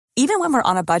Even when we're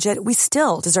on a budget, we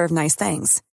still deserve nice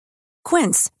things.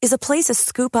 Quince is a place to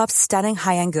scoop up stunning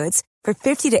high-end goods for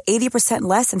 50 to 80%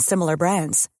 less than similar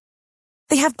brands.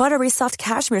 They have buttery soft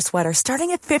cashmere sweaters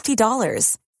starting at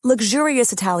 $50,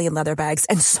 luxurious Italian leather bags,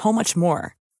 and so much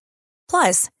more.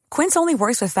 Plus, Quince only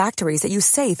works with factories that use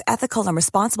safe, ethical, and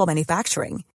responsible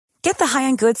manufacturing. Get the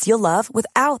high-end goods you'll love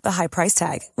without the high price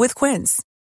tag with Quince.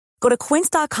 Go to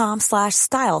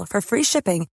quince.com/style for free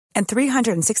shipping and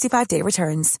 365-day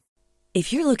returns.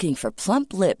 If you're looking for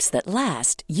plump lips that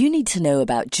last, you need to know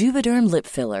about Juvederm lip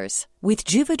fillers. With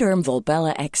Juvederm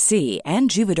Volbella XC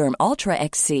and Juvederm Ultra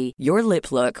XC, your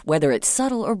lip look, whether it's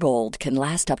subtle or bold, can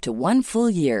last up to 1 full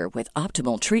year with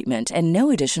optimal treatment and no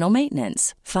additional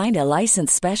maintenance. Find a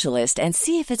licensed specialist and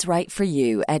see if it's right for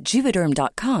you at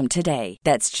Juvederm.com today.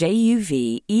 That's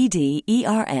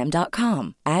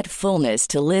JUVEDERM.com. Add fullness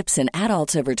to lips in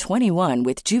adults over 21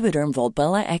 with Juvederm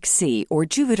Volbella XC or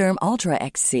Juvederm Ultra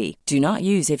XC. Do not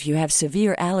use if you have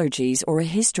severe allergies or a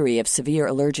history of severe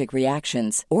allergic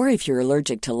reactions, or if you're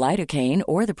allergic to lidocaine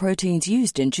or the proteins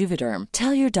used in Juvederm.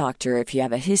 Tell your doctor if you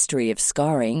have a history of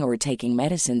scarring or taking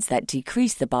medicines that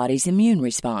decrease the body's immune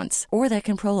response or that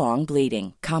can prolong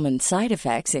bleeding. Common side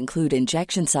effects include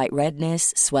injection site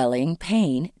redness, swelling,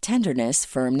 pain, tenderness,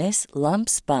 firmness,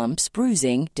 lumps, bumps,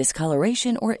 bruising,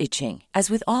 discoloration, or itching. As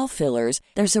with all fillers,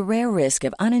 there's a rare risk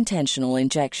of unintentional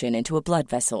injection into a blood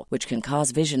vessel, which can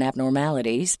cause vision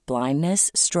abnormalities,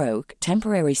 blindness, stroke,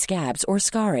 temporary scabs, or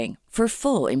scarring. For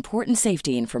full, important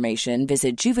safety information,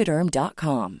 visit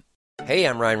Juvederm.com. Hey,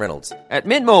 I'm Ryan Reynolds. At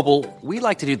Mint Mobile, we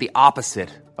like to do the opposite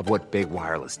of what Big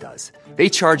Wireless does. They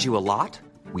charge you a lot,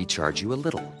 we charge you a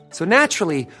little. So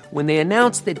naturally, when they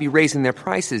announced they'd be raising their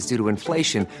prices due to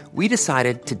inflation, we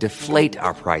decided to deflate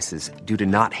our prices due to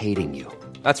not hating you.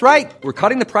 That's right. We're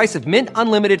cutting the price of Mint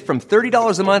Unlimited from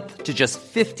 $30 a month to just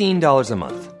 $15 a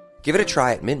month. Give it a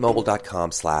try at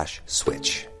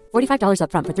mintmobile.com/switch. $45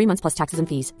 up front for 3 months plus taxes and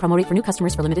fees. Promo rate for new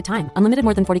customers for limited time. Unlimited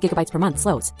more than 40 gigabytes per month.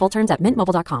 Slows full terms at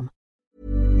mintmobile.com.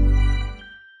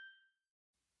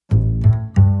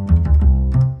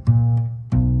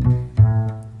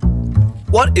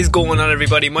 What is going on,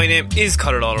 everybody? My name is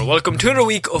Conor Lawler. Welcome to another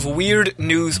week of Weird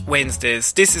News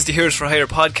Wednesdays. This is the Heroes for Hire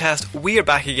podcast. We are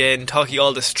back again talking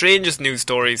all the strangest news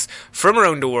stories from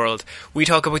around the world. We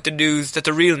talk about the news that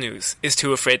the real news is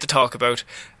too afraid to talk about.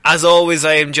 As always,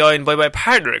 I am joined by my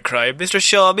partner in crime, Mr.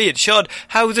 Sean Mead. Sean,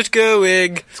 how's it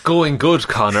going? It's going good,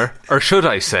 Conor. Or should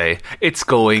I say, it's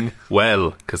going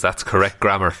well, because that's correct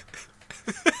grammar.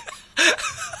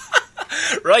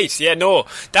 Right, yeah, no,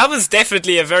 that was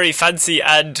definitely a very fancy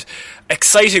and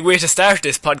exciting way to start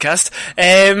this podcast.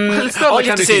 Well, it's not like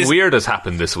anything weird has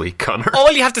happened this week, Conor.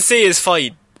 All you have to say is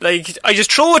fine. Like, I just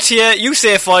throw it to you, you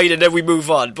say fine, and then we move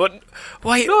on. But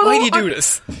why do you do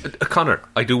this? Conor,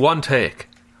 I do one take.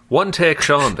 One take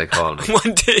Sean, they call me.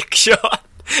 One take Sean.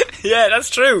 Yeah, that's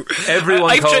true.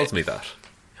 Everyone calls me that.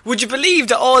 Would you believe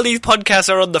that all these podcasts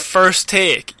are on the first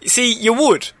take? See, you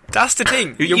would. That's the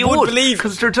thing. You would believe.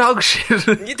 Because they're dog shit.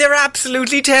 They're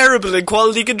absolutely terrible in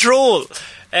quality control.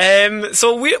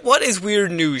 So what is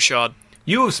weird news, Sean?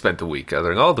 You have spent the week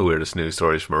gathering all the weirdest news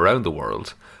stories from around the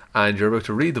world, and you're about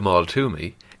to read them all to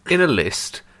me in a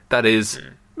list that is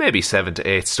maybe 7 to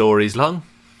 8 stories long.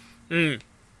 And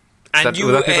would that be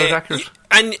about accurate?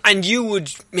 And you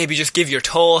would maybe just give your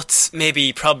thoughts,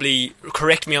 maybe probably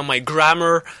correct me on my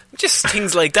grammar, just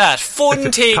things like that.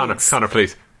 Fun things. Conor,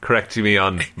 please, correct me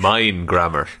on mine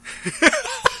grammar.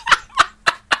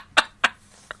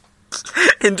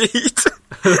 Indeed.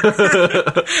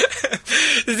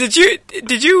 Did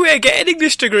you get an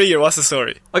English degree, or what's the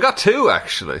story? I got 2,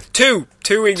 actually. Two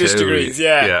English degrees,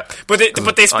 yeah. But they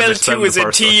spell 2 as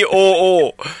in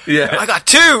T-O-O. Yeah. I got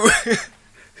 2.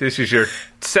 This is your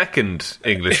second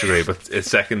English degree, but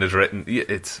second is written.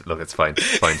 It's fine.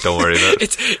 It's fine. Don't worry about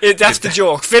it. That's the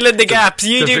joke. Fill in the gaps.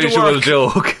 You do the work.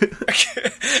 Joke.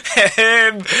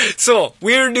 So,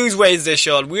 Weird News Wednesday,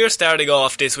 Sean. We're starting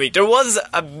off this week. There was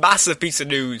a massive piece of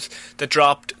news that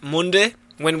dropped Monday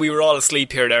when we were all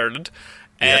asleep here in Ireland.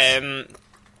 Yes.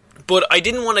 But I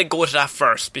didn't want to go to that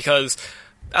first because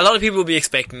a lot of people will be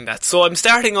expecting that. So I'm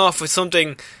starting off with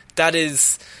something that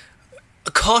is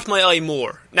caught my eye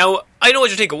more. Now, I know what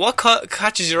you're thinking. What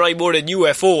catches your eye more than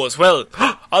UFOs? Well,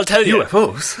 I'll tell you.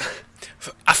 UFOs?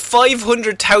 A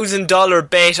 $500,000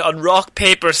 bet on rock,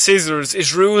 paper, scissors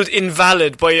is ruled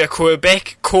invalid by a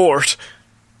Quebec court.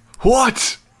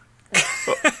 What?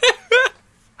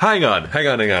 Hang on.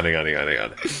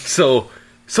 So,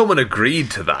 someone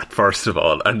agreed to that, first of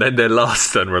all, and then they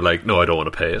lost and were like, no, I don't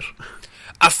want to pay it.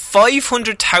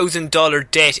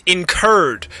 $500,000 debt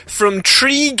incurred from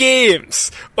 3 games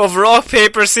of rock,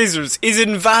 paper, scissors is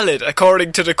invalid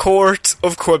according to the court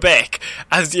of Quebec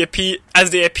as they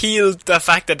appealed the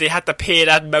fact that they had to pay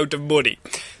that amount of money.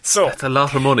 So That's a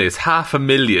lot of money. It's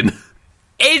 $500,000.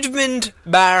 Edmund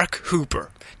Mark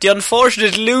Hooper, the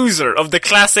unfortunate loser of the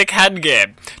classic hand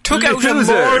game, took out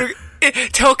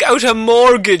a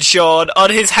mortgage, Sean, on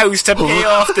his house to pay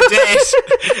off the debt.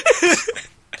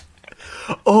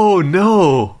 Oh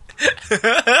no.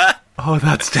 Oh,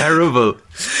 that's terrible.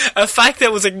 A fact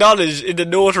that was acknowledged in the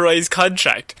notarized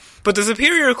contract. But the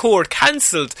Superior Court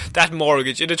cancelled that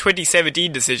mortgage in a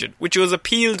 2017 decision, which was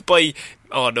appealed by,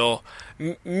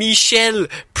 Michel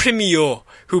Premiot,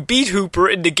 who beat Hooper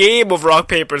in the game of rock,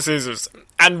 paper, scissors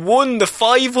and won the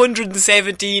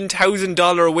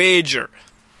 $517,000 wager.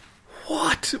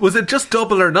 What? Was it just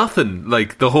double or nothing,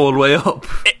 like, the whole way up?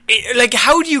 Like,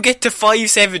 how do you get to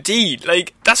 517?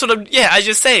 Like, that's what I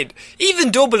just said. Even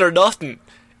double or nothing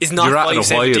is not 517.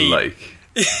 You're at a while, like.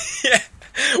 Yeah.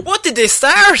 What did they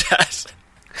start at?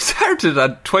 Started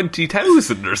at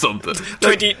 20,000 or something.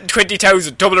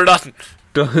 20,000, double or nothing.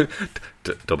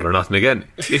 Double or nothing again.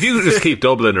 If you just keep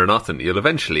doubling or nothing, you'll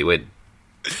eventually win.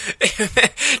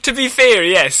 To be fair,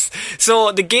 yes.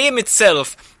 So the game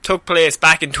itself took place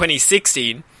back in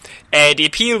 2016. The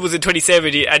appeal was in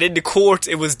 2017, and in the court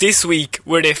it was this week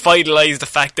where they finalised the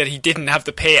fact that he didn't have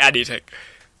to pay anything.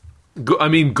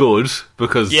 Good,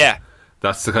 because yeah,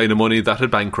 that's the kind of money that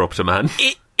would bankrupt a man.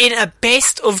 In a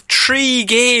best of 3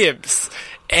 games.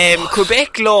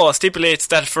 Quebec law stipulates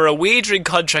that for a wagering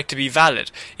contract to be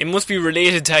valid, it must be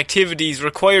related to activities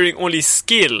requiring only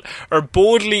skill or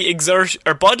bodily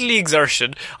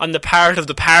exertion on the part of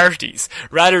the parties,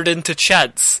 rather than to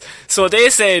chance. So they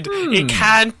said it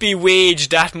can't be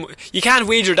waged you can't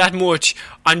wager that much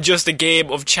on just a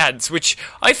game of chance, which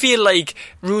I feel like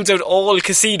rules out all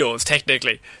casinos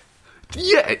technically.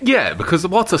 Yeah, because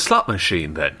what's a slot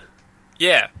machine then?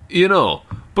 Yeah,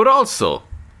 but also,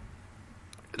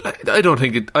 I don't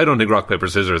think rock, paper,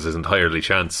 scissors is entirely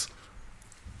chance.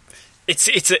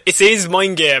 It's his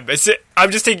mind game.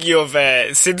 I'm just thinking of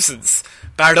Simpsons.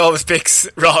 Bart always picks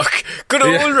rock. Good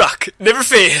old rock, never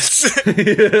fails.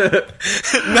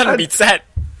 Nothing beats that.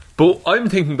 But I'm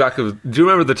thinking back do you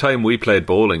remember the time we played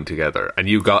bowling together and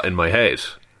you got in my head?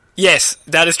 Yes,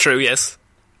 that is true. Yes,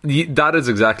 that is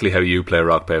exactly how you play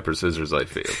rock, paper, scissors, I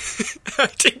feel. I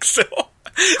think so.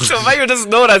 So if anyone doesn't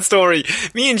know that story,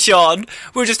 me and Sean,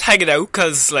 we were just hanging out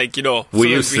because, we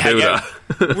used to do that.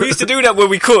 We used to do that when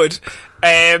we could,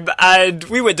 and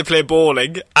we went to play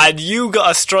bowling, and you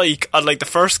got a strike on the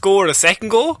first go or the second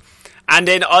go, and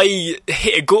then I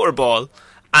hit a gutter ball.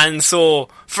 And so,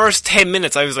 first 10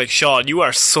 minutes, I was like, Sean, you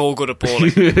are so good at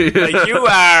bowling. You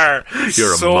are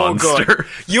You're so a monster. Good.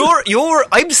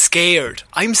 I'm scared.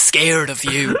 I'm scared of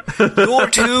you. You're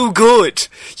too good.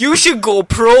 You should go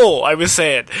pro, I was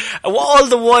saying. And all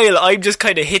the while, I'm just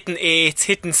kind of hitting 8s,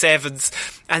 hitting 7s.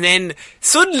 And then,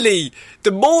 suddenly,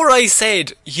 the more I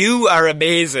said, you are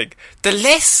amazing, the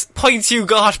less points you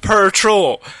got per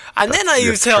throw. And then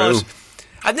I thought...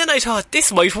 And then I thought,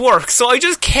 this might work, so I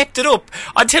just kept it up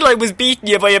until I was beating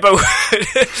you by about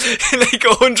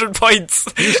 100 points.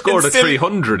 You scored a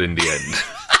 300 in the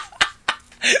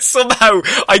end. Somehow,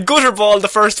 I gutter balled the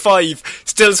first 5,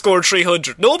 still scored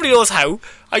 300. Nobody knows how.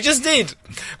 I just did.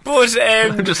 But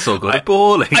I'm just so good at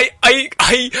bowling. I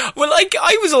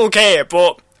was okay,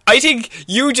 but I think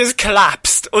you just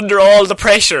collapsed under all the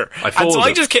pressure. I folded. And so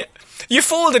I just You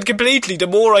folded completely the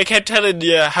more I kept telling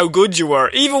you how good you were.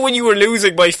 Even when you were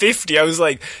losing by 50, I was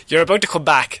like, you're about to come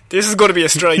back. This is going to be a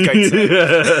strike, I'd say.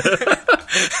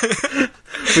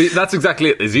 But that's exactly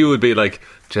it. Is you would be like,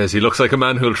 Jez, he looks like a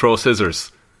man who'll throw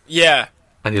scissors. Yeah.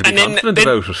 And you'll be confident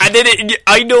about it. And then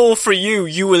I know for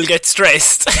you will get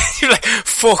stressed. You're like,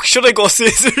 fuck, should I go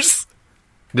scissors?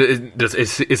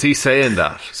 Is he saying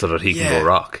that so that he can go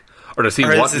rock? Or does he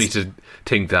want me to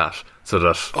think that so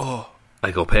that... I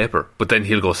go paper, but then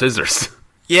he'll go scissors.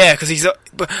 Yeah, because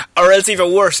or else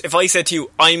even worse, if I said to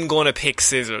you, I'm going to pick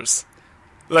scissors.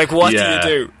 What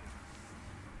do?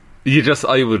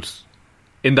 I would,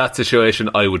 in that situation,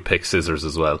 I would pick scissors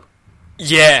as well.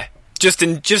 Yeah, just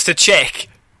to check.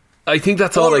 I think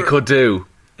that's all I could do.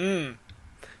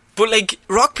 But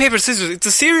rock, paper, scissors, it's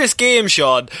a serious game,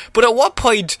 Sean, but at what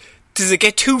point does it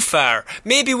get too far?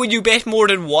 Maybe when you bet more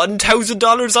than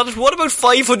 $1,000 on it? What about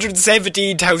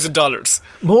 $517,000?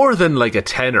 More than a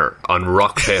tenner on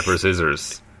rock, paper,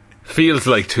 scissors feels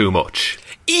like too much.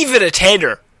 Even a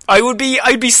tenner.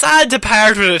 I'd be sad to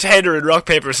part with a tenner in rock,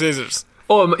 paper, scissors.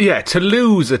 Oh yeah, to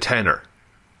lose a tenner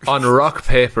on rock,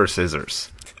 paper,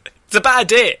 scissors. It's a bad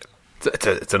day.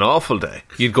 It's an awful day.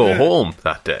 You'd go home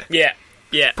that day. Yeah.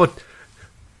 But,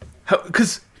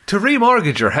 because to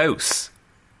remortgage your house,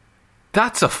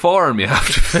 that's a form you have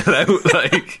to fill out,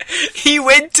 like. He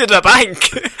went to the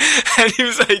bank and he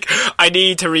was like, I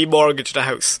need to remortgage the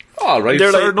house. All right,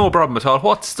 They're sir, like, no problem at all.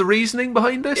 What's the reasoning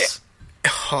behind this?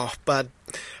 oh, man.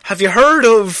 Have you heard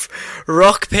of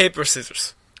rock, paper,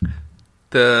 scissors?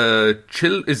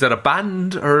 Is that a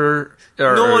band or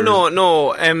No,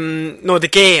 the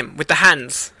game with the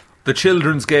hands. the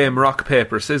children's game Rock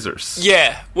Paper Scissors?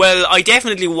 Yeah, well, I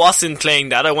definitely wasn't playing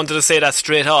that. I wanted to say that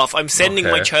straight off. I'm sending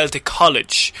my child to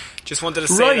college. Just wanted to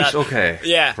say that. Right, okay.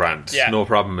 Yeah. Grand. Yeah. No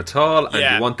problem at all. And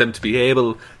Yeah. you want them to be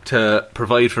able to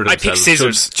provide for I themselves. picked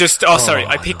scissors.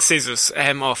 I picked no. scissors.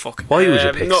 Fuck. Why would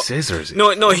you pick no, scissors? No,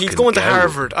 he's Fucking going to devil.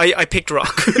 Harvard. I picked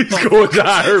rock. He's going to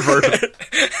Harvard.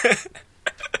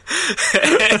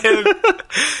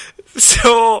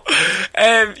 So,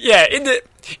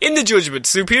 in the judgment,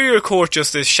 Superior Court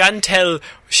Justice Chantal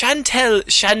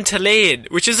Chantelaine,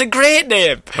 which is a great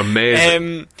name,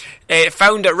 Amazing.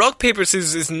 found that rock, paper,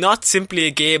 scissors is not simply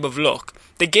a game of luck.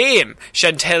 The game,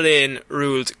 Chantelaine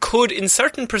ruled, could, in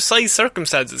certain precise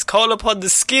circumstances, call upon the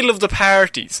skill of the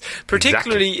parties,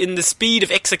 particularly in the speed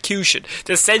of execution,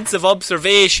 the sense of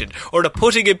observation, or the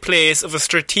putting in place of a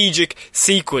strategic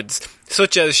sequence,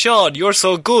 such as, Sean, you're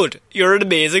so good, you're an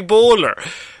amazing bowler.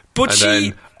 But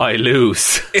Then I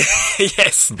lose.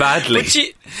 yes. Badly.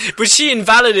 But she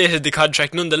invalidated the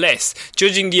contract nonetheless,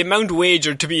 judging the amount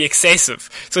wagered to be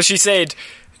excessive. So she said,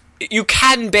 you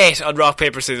can bet on rock,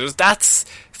 paper, scissors. That's,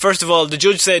 first of all, the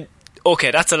judge said, okay,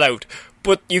 that's allowed.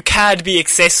 But you can't be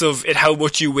excessive in how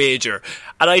much you wager.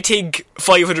 And I think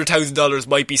 $500,000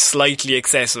 might be slightly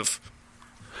excessive.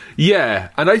 Yeah,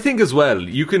 and I think as well,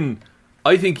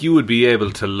 I think you would be able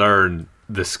to learn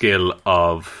the skill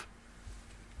of,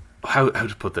 how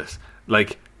to put this?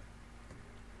 Like,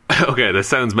 okay, this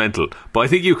sounds mental, but I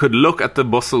think you could look at the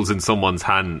muscles in someone's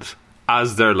hand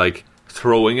as they're, like,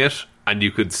 throwing it, and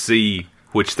you could see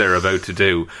which they're about to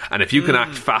do. And if you can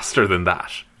act faster than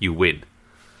that, you win.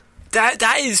 That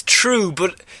is true,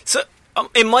 but so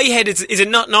in my head, is it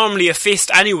not normally a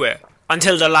fist anyway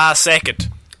until the last second?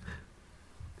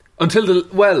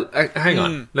 Hang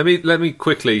on. Let me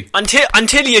quickly.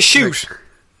 Until you shoot.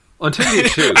 Until you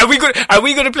shoot. Are we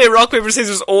going to play rock, paper,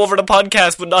 scissors over the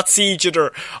podcast but not see each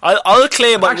other? I'll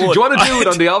claim I Actually, won. do you want to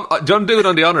do it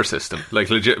on the honor system, like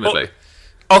legitimately?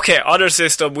 Okay, honor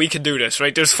system, we can do this,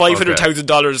 right? There's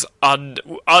 $500,000 on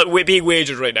being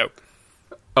wagered right now.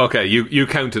 Okay, you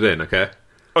count it in, okay?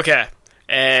 Okay.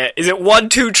 Is it 1,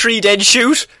 2, 3, then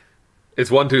shoot? It's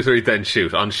 1, 2, 3, then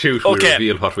shoot. On shoot, we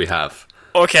reveal what we have.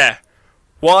 Okay.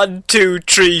 1, 2,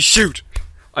 3, shoot.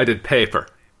 I did paper.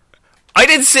 I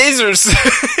did scissors.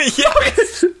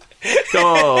 Yes.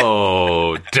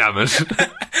 Oh, damn it.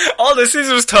 All the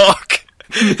scissors talk.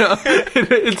 No,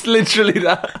 it's literally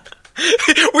that.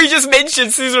 We just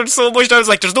mentioned scissors so much that I was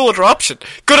like, there's no other option.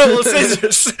 Good old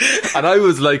scissors. And I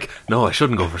was like, no, I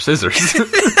shouldn't go for scissors.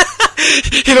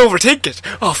 He'll overthink it.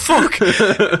 Oh, fuck.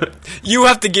 You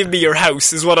have to give me your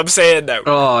house, is what I'm saying now.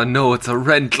 Oh, no, it's a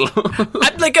rental.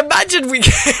 And, like, imagine we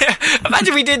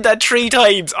did that 3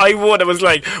 times. I won. I was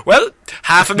like, well,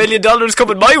 $500,000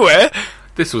 coming my way.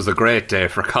 This was a great day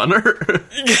for Connor.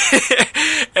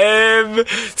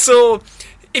 So,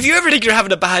 if you ever think you're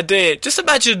having a bad day, just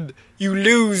imagine you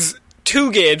lose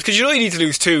 2 games, because you only need to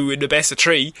lose 2 in the best of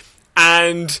 3,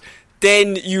 and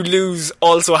then you lose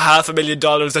also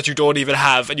 $500,000 that you don't even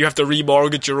have, and you have to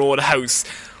remortgage your own house.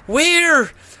 Where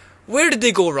did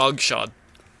they go wrong, Sean?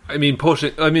 I mean,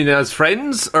 as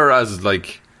friends or as,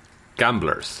 like,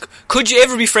 gamblers? Could you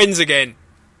ever be friends again?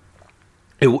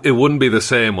 It wouldn't be the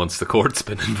same once the court's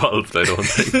been involved, I don't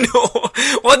think. No.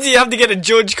 Once you have to get a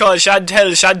judge called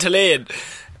Chantelaine.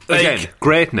 Like, Again,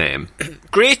 great name.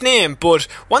 Great name, but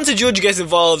once a judge gets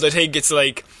involved, I think it's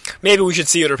like, maybe we should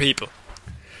see other people.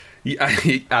 Yeah,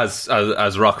 as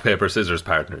rock, paper, scissors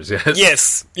partners,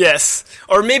 yes. Yes.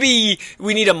 Or maybe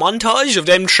we need a montage of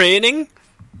them training.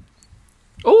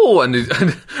 Oh, and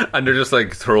they're just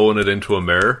like throwing it into a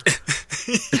mirror.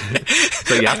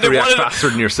 So you have to react faster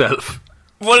than yourself.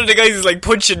 One of the guys is like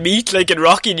punching meat, like in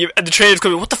Rocky, and the trainer's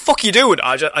coming, what the fuck are you doing?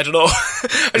 I don't know.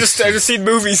 I just seen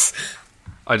movies.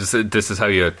 I just said this is how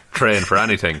you train for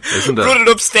anything, isn't it? Running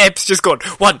up steps, just going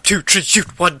 1, 2, 3,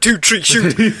 shoot. 1, 2, 3,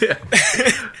 shoot. Yeah.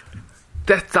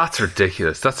 That's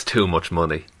ridiculous. That's too much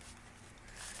money.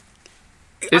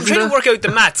 I'm trying to work out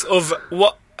the maths of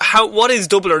what is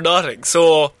double or nothing.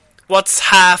 So what's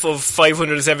half of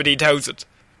 517,000?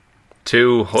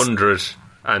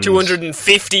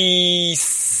 250.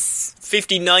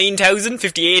 59,000,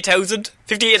 58,000,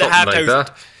 58,500. Something like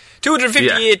that.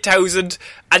 258,000,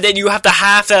 and then you have to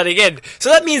half that again. So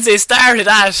that means they started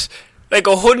at like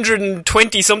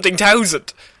 120 something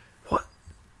thousand. What?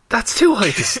 That's too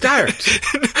high to start.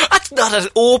 That's not an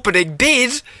opening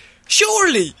bid,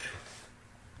 surely.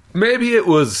 Maybe it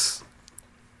was.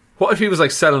 What if he was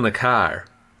like selling a car,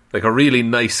 like a really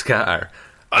nice car,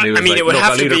 and he was it would "Look,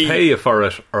 have I'll to either be pay you for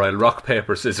it, or I'll rock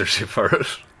paper scissors you for it."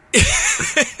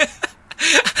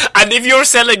 And if you're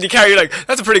selling the car, you're like,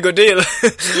 that's a pretty good deal.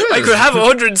 I could have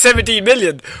 117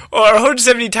 million or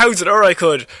 170,000, or I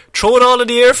could throw it all in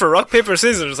the air for rock, paper,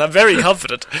 scissors. I'm very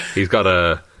confident. He's got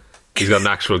an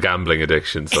actual gambling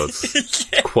addiction, so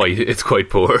it's quite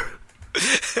poor.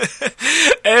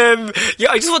 I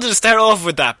just wanted to start off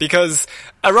with that because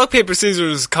a rock, paper,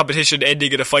 scissors competition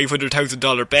ending in a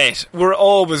 $500,000 bet, we're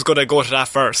always going to go to that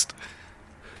first.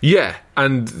 Yeah,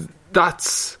 and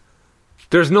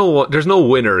there's no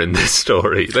winner in this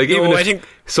story. Like, even if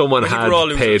someone had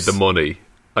paid the money,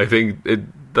 I think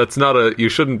that's not you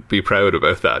shouldn't be proud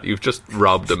about that. You've just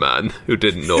robbed a man who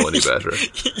didn't know any better.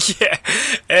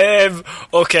 Yeah.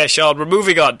 Okay, Sean, we're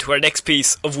moving on to our next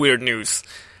piece of weird news.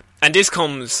 And this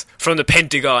comes from the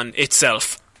Pentagon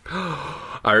itself.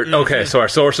 Okay, so our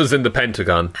sources in the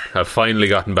Pentagon have finally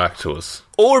gotten back to us.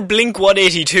 Or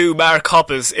Blink-182 Mark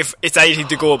Hoppus, if it's anything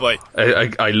to go by.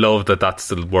 I love that that's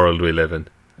the world we live in.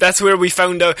 That's where we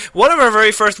found out. One of our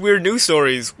very first weird news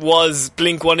stories was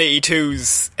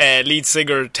Blink-182's lead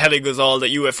singer telling us all that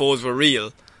UFOs were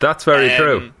real. That's very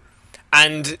true.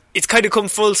 And it's kind of come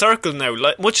full circle now,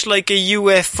 much like a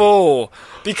UFO,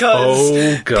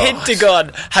 because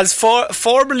Pentagon has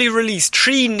formally released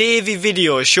 3 Navy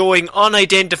videos showing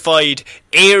unidentified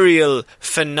aerial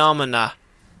phenomena.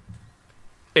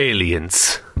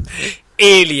 Aliens,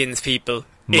 people.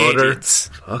 Aliens.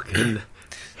 Fucking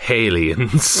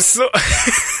aliens.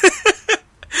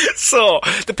 So,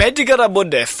 the Pentagon on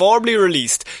Monday formally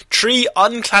released 3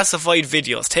 unclassified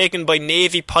videos taken by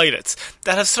Navy pilots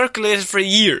that have circulated for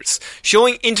years,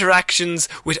 showing interactions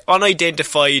with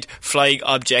unidentified flying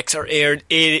objects or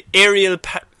aerial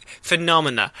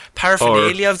phenomena.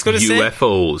 Paraphernalia, I was going to say.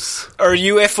 UFOs. Or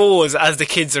UFOs, as the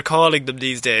kids are calling them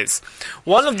these days.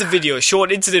 One of the videos showed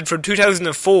an incident from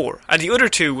 2004, and the other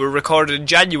 2 were recorded in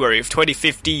January of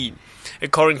 2015.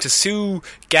 According to Sue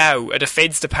Gao, a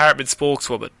Defense Department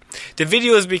spokeswoman. The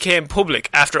videos became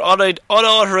public after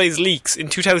unauthorized leaks in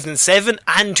 2007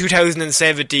 and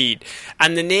 2017,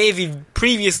 and the Navy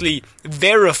previously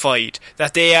verified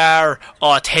that they are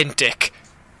authentic.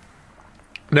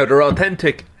 Now, they're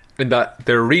authentic in that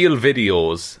they're real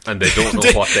videos and they don't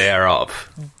know what they are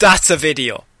of. That's a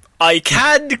video. I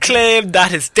can claim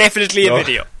that is definitely a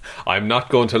video. I'm not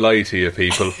going to lie to you,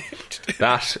 people.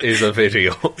 That is a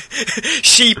video.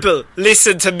 Sheeple,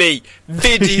 listen to me.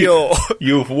 Video.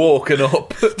 You've woken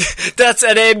up. That's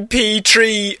an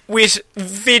MP3 with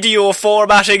video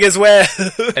formatting as well.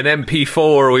 An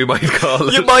MP4, we might call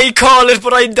it. You might call it,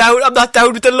 but I'm not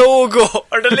down with the logo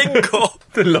or the lingo.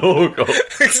 The logo.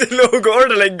 The logo or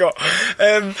the lingo.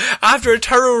 After a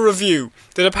thorough review,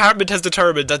 the department has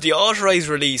determined that the authorised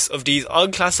release of these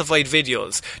unclassified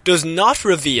videos does not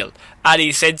reveal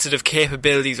any sensitive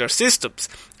capabilities or systems,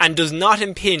 and does not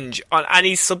impinge on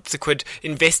any subsequent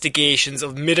investigations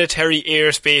of military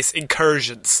airspace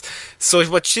incursions. So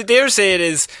what they're saying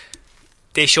is,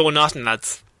 they show nothing,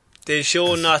 lads. They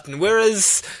show nothing.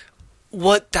 Whereas,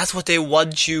 that's what they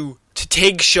want you to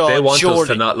take, Sean. They want us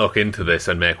to not look into this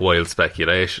and make wild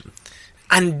speculation.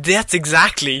 And that's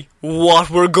exactly what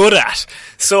we're good at.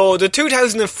 So the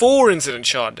 2004 incident,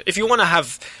 Sean, if you want to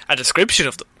have a description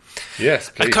of them. Yes,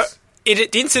 please. The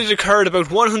incident occurred about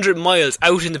 100 miles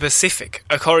out in the Pacific,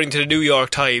 according to the New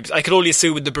York Times. I can only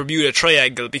assume in the Bermuda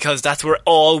Triangle, because that's where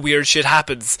all weird shit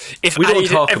happens. We don't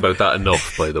talk about that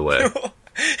enough, by the way.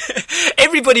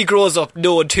 Everybody grows up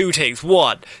knowing 2 things.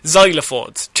 1,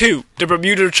 xylophones. 2, the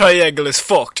Bermuda Triangle is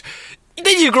fucked.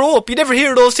 Then you grow up, you never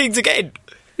hear those things again.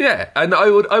 Yeah, and I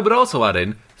would also add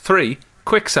in 3,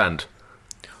 quicksand.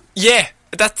 Yeah,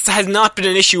 that has not been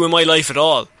an issue in my life at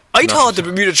all. I thought the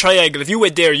Bermuda Triangle, if you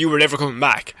went there, you were never coming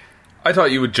back. I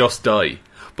thought you would just die.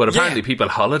 But apparently people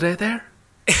holiday there?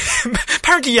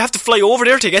 Apparently you have to fly over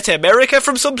there to get to America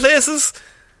from some places.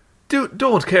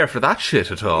 Don't care for that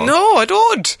shit at all. No, I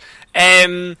don't.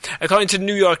 According to the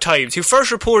New York Times, who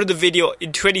first reported the video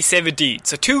in 2017,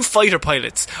 so 2 fighter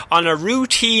pilots on a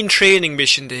routine training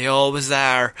mission, they always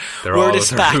are, They're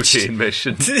always a routine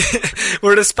mission.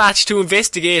 were dispatched to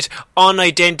investigate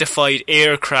unidentified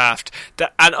aircraft,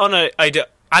 an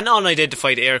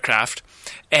unidentified aircraft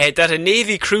that a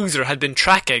Navy cruiser had been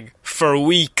tracking for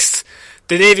weeks.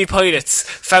 the Navy pilots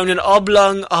found an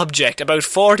oblong object about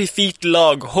 40 feet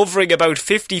long hovering about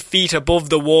 50 feet above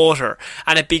the water,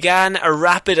 and it began a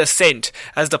rapid ascent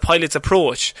as the pilots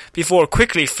approached, before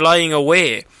quickly flying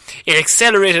away. It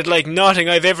accelerated like nothing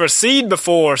I've ever seen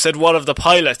before, said one of the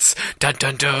pilots. Dun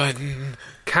dun dun.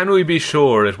 Can we be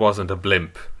sure it wasn't a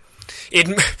blimp?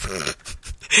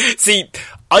 See,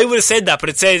 I would have said that, but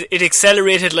it says it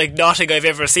accelerated like nothing I've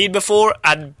ever seen before,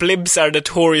 and blimps are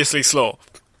notoriously slow.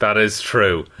 That is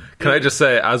true. Can I just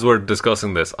say, as we're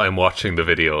discussing this, I'm watching the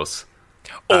videos.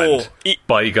 Oh,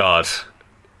 by God.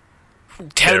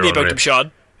 Tell me about them,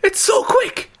 Sean. It's so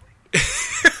quick.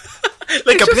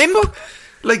 Like a blimp?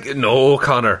 No,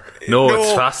 Connor. No,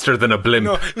 it's faster than a blimp.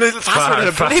 No, faster than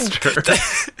a blimp.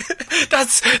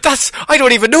 That's. I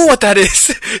don't even know what that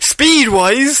is.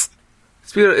 Speed-wise.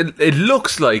 It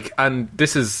looks like, and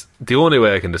this is the only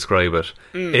way I can describe it,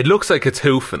 it looks like it's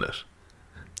hoofing it.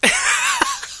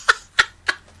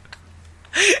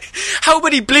 How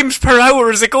many blimps per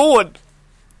hour is it going?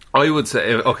 I would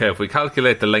say, if we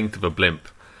calculate the length of a blimp,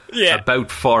 about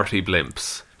 40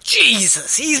 blimps.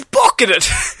 Jesus, he's bucking it.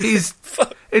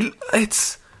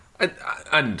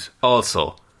 And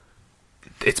also,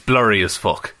 it's blurry as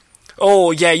fuck.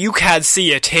 Oh yeah, you can't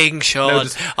see a thing, Sean.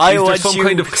 Is there some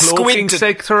kind of cloaking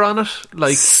sector on it?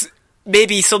 Like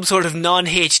maybe some sort of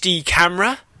non-HD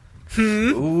camera?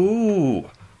 Ooh.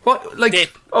 What?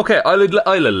 Okay, I'll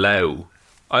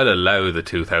allow the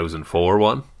 2004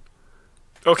 one.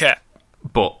 Okay.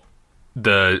 But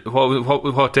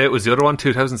what date was the other one?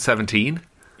 2017?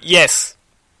 Yes.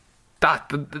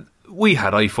 We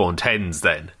had iPhone 10s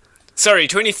then. Sorry,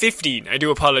 2015. I do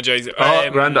apologise.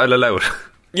 Grand, I'll allow it.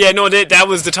 Yeah, no, that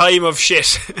was the time of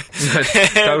shit.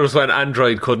 That was when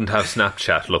Android couldn't have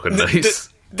Snapchat looking nice.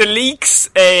 The leaks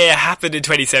happened in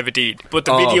 2017, but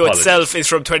the video itself is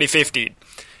from 2015.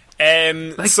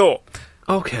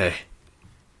 Okay.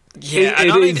 Yeah,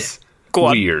 it is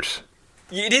weird.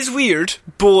 It is weird,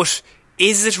 but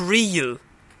is it real?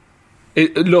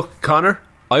 Look, Connor,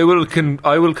 I will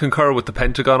concur with the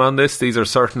Pentagon on this. These are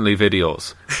certainly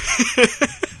videos.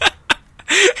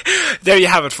 There you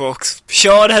have it, folks.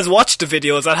 Sean has watched the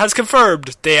videos and has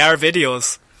confirmed they are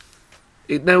videos.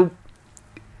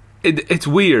 It's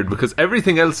weird because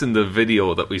everything else in the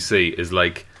video that we see is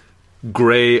like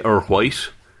grey or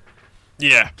white.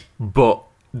 Yeah. But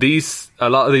a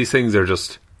lot of these things are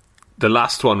just, the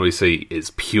last one we see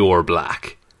is pure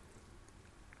black.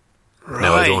 Right.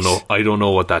 Now I don't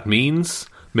know what that means.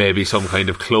 Maybe some kind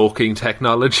of cloaking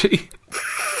technology.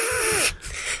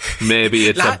 Maybe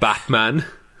it's a Batman.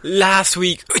 Last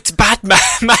week, it's Batman.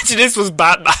 Imagine this was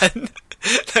Batman.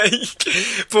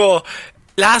 But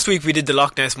last week we did the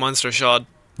Loch Ness Monster, Sean.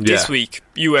 This week,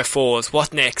 UFOs.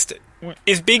 What next?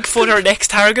 Is Bigfoot our next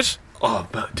target? Oh,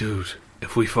 but dude,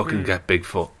 if we fucking get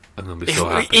Bigfoot, I'm gonna be so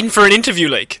happy. In for an interview,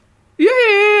 like.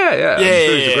 Yeah.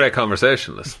 He's a great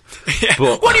conversationalist. Yeah.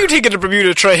 But what do you think of the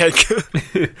Bermuda Triangle?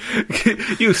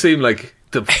 You seem like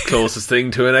the closest thing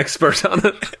to an expert on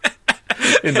it.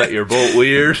 In that you're both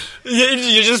weird.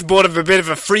 You're just both of a bit of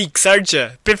a freaks, aren't you?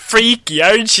 A bit freaky,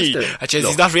 aren't you?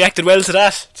 He's not reacted well to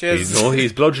that.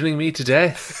 He's bludgeoning me to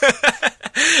death.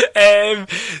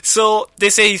 So they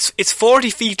say it's 40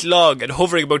 feet long and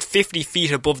hovering about 50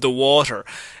 feet above the water.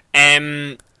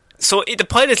 So the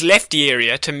pilots left the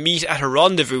area to meet at a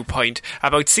rendezvous point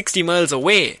about 60 miles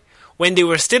away. When they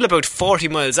were still about 40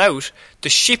 miles out, the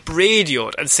ship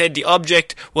radioed and said the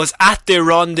object was at the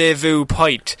rendezvous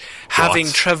point, having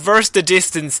traversed the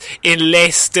distance in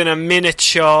less than a minute,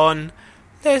 Sean.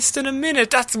 Less than a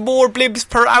minute. That's more blimps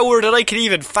per hour than I can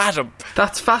even fathom.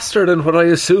 That's faster than what I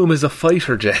assume is a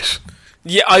fighter jet.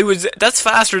 Yeah, that's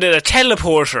faster than a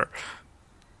teleporter.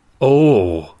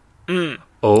 Oh.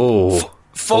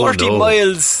 40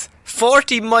 miles.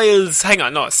 40 miles,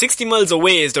 60 miles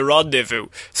away is the rendezvous.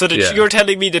 So you're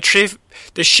telling me the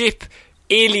ship,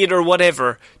 alien or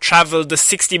whatever, travelled the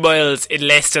 60 miles in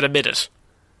less than a minute.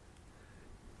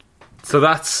 So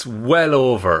that's well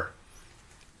over.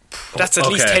 That's at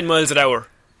least 10 miles an hour.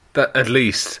 At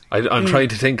least. I'm trying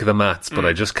to think of the maths, but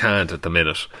I just can't at the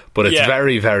minute. But it's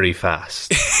very, very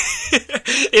fast.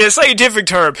 In a scientific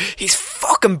term, he's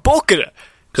fucking booking it.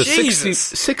 Because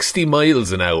 60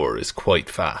 miles an hour is quite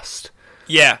fast.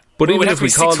 Yeah. But even if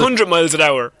we call 600 miles an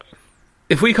hour.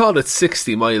 If we call it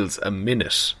 60 miles a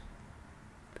minute,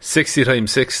 60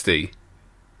 times 60,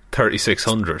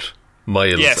 3,600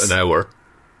 miles an hour.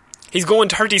 He's going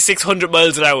 3,600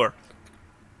 miles an hour.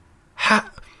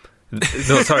 No,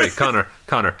 sorry, Connor.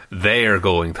 They're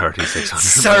going 3,600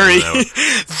 sorry, miles an hour.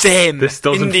 Them. This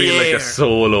doesn't in the feel air. like a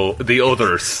solo. The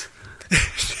others.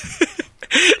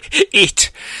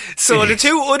 It. So the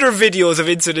two other videos of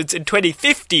incidents in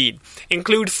 2015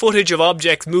 include footage of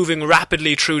objects moving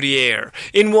rapidly through the air.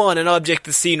 In one, an object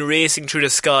is seen racing through the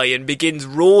sky and begins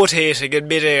rotating in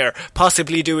midair,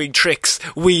 possibly doing tricks.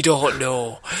 We don't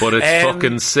know. But it's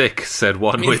fucking sick, said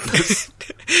one witness.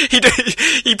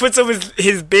 He puts up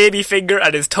his baby finger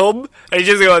and his thumb, and he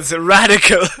just goes,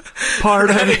 radical.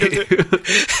 Party.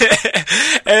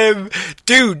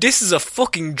 Dude, this is a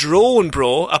fucking drone,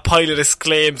 bro, a pilot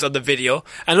exclaims on the video.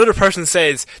 Another person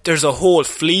says, there's a whole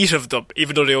fleet of them,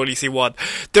 even though they only see one.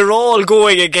 They're all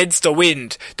going against the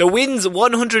wind. The wind's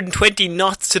 120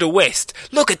 knots to the west.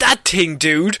 Look at that thing,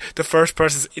 dude. The first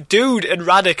person's, dude, and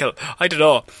radical. I don't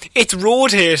know. It's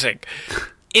rotating.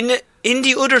 In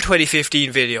the other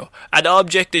 2015 video, an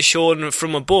object is shown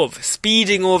from above,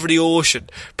 speeding over the ocean,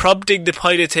 prompting the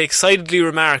pilot to excitedly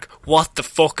remark, what the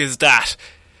fuck is that?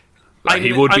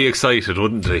 He would be excited,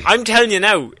 wouldn't he? I'm telling you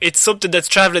now, it's something that's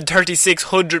travelling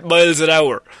 3,600 miles an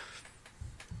hour.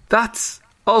 That's...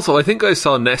 Also, I think I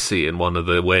saw Nessie in one of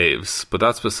the waves, but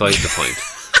that's beside the point.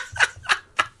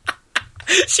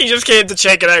 She just came to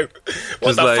check it out.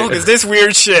 What the fuck is this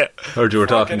weird shit? Heard you were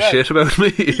talking shit about me.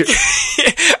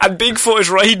 And Bigfoot is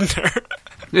riding her.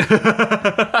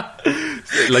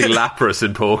 Like Lapras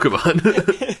in Pokemon.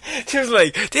 She was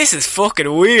like, this is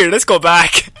fucking weird. Let's go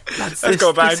back. Let's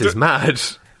go back. This is mad.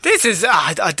 This is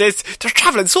they're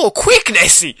travelling so quick,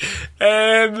 Nessie.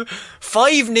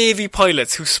 5 Navy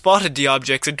pilots who spotted the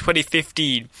objects in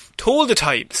 2015 told the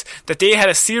Times that they had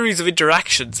a series of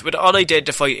interactions with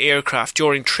unidentified aircraft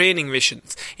during training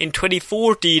missions in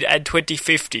 2014 and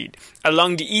 2015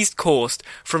 along the East Coast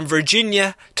from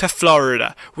Virginia to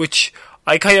Florida, which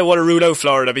I kind of want to rule out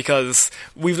Florida because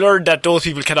we've learned that those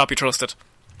people cannot be trusted.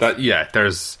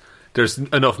 There's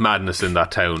enough madness in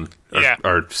that town,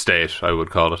 or state, I would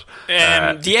call it,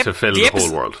 to fill the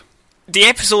whole world. The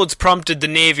episodes prompted the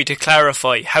Navy to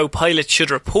clarify how pilots should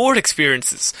report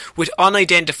experiences with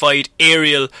unidentified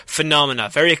aerial phenomena,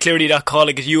 very clearly not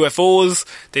calling it UFOs.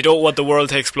 They don't want the world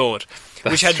to explode.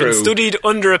 That's which had true. been studied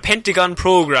under a Pentagon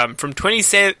program from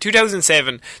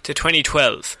 2007 to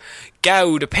 2012.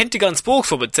 Gao, the Pentagon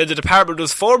spokeswoman, said the department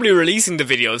was formally releasing the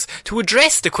videos to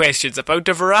address the questions about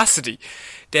their veracity.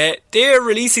 They're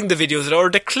releasing the videos in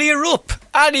order to clear up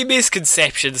any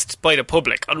misconceptions by the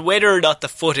public on whether or not the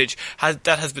footage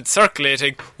that has been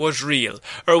circulating was real,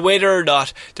 or whether or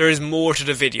not there is more to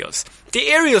the videos. The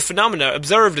aerial phenomena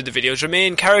observed in the videos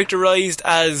remain characterised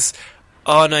as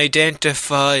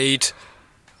unidentified.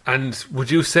 And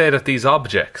would you say that these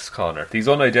objects, Connor, these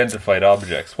unidentified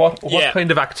objects, what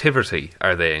kind of activity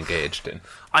are they engaged in?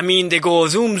 I mean, they go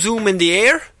zoom zoom in the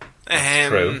air.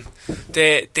 True.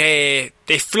 They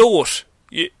float.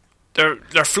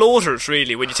 They're floaters,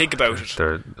 really, when you think about it.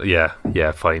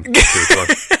 Fine.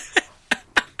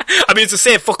 I mean, it's the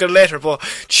same fucking letter, but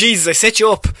Jesus, I set you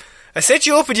up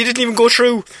and you didn't even go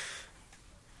through.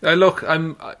 Look,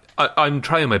 I'm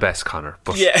trying my best, Connor.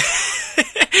 But yeah,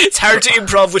 it's hard to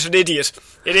improv with an idiot.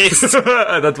 It is.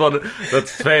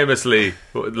 That's famously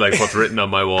like what's written on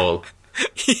my wall.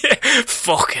 Yeah,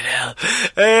 fucking hell.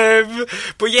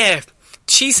 But yeah,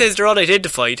 she says they're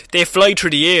unidentified. They fly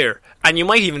through the air, and you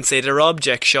might even say they're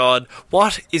objects, Sean.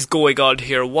 What is going on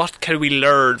here? What can we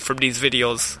learn from these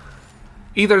videos?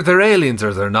 Either they're aliens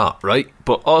or they're not, right?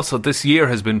 But also, this year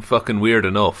has been fucking weird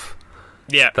enough.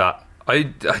 Yeah. That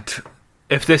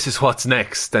if this is what's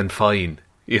next, then fine,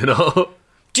 you know?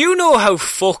 Do you know how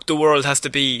fucked the world has to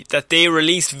be that they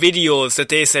released videos that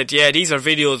they said, yeah, these are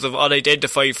videos of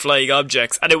unidentified flying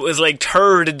objects, and it was like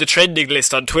third in the trending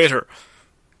list on Twitter?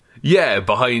 Yeah,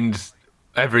 behind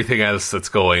everything else that's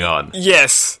going on.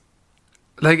 Yes.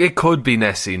 Like, it could be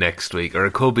Nessie next week, or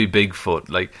it could be Bigfoot.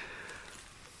 Like,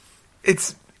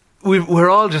 we're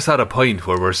all just at a point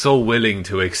where we're so willing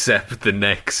to accept the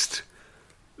next,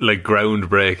 like,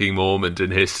 groundbreaking moment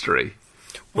in history.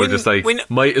 We're just like,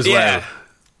 might as well.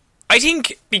 I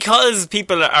think because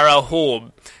people are at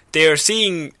home, they're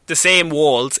seeing the same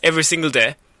walls every single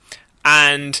day,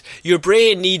 and your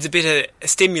brain needs a bit of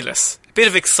stimulus, a bit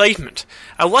of excitement.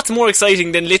 And what's more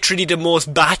exciting than literally the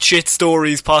most batshit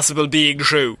stories possible being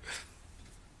true?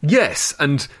 Yes,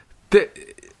 and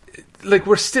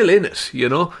we're still in it, you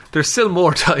know? There's still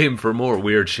more time for more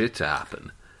weird shit to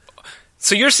happen.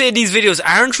 So you're saying these videos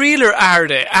aren't real, or are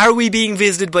they? Are we being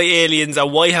visited by aliens,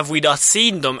 and why have we not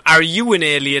seen them? Are you an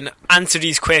alien? Answer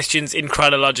these questions in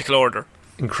chronological order.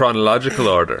 In chronological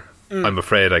order? I'm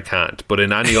afraid I can't. But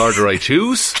in any order I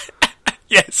choose?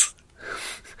 Yes.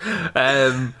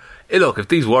 Look, if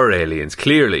these were aliens,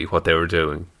 clearly what they were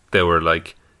doing, they were,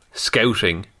 like,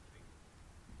 scouting.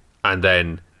 And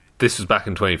then, this was back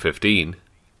in 2015.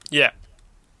 Yeah.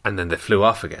 and then they flew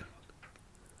off again.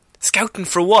 Scouting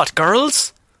for what,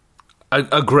 girls?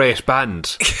 A great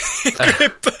band.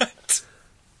 Great band.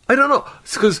 I don't know.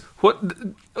 It's because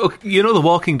you know The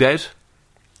Walking Dead.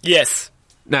 Yes.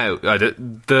 Now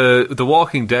the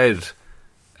Walking Dead,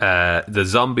 the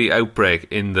zombie outbreak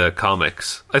in the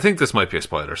comics. I think this might be a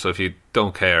spoiler, so if you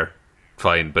don't care,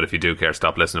 fine. But if you do care,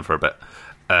 stop listening for a bit.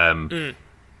 A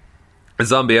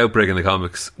zombie outbreak in the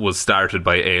comics was started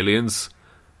by aliens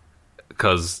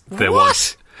because they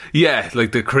want. Yeah,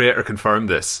 like the creator confirmed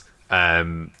this.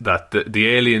 That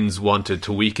the aliens wanted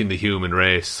to weaken the human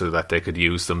race so that they could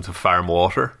use them to farm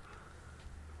water.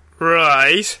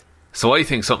 Right. So I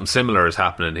think something similar is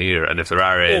happening here, and if there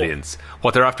are aliens,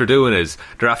 what they're after doing is,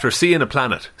 they're after seeing a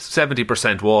planet,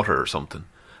 70% water or something,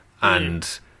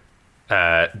 and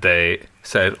they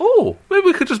said, oh, maybe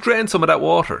we could just drain some of that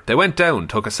water. They went down,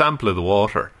 took a sample of the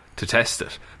water to test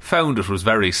it, found it was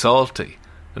very salty,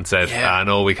 and said,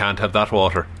 no, we can't have that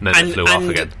water, and then they flew off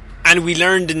again. And we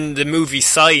learned in the movie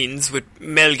Signs with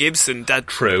Mel Gibson that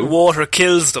water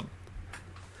kills them.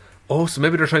 Oh, so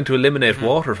maybe they're trying to eliminate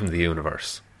water from the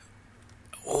universe.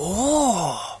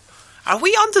 Oh, are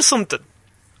we onto something?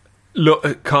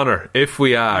 Look, Connor, if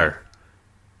we are,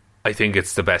 I think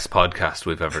it's the best podcast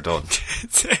we've ever done.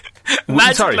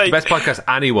 The best podcast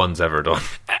anyone's ever done.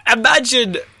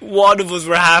 Imagine one of us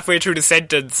were halfway through the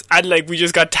sentence and we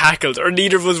just got tackled, or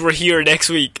neither of us were here next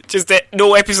week. Just that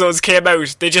no episodes came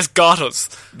out. They just got us.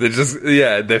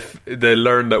 They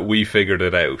learned that we figured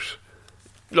it out.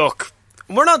 Look,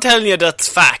 we're not telling you that's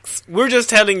facts. We're just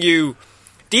telling you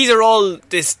these are all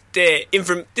this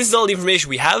is all the information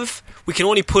we have. We can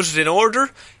only put it in order.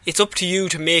 It's up to you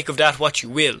to make of that what you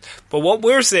will. But what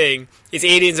we're saying is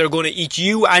aliens are going to eat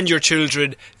you and your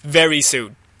children very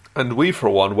soon. And we, for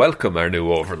one, welcome our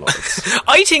new overlords.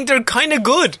 I think they're kind of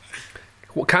good.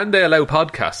 Can they allow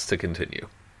podcasts to continue?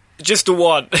 Just the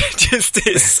one. Just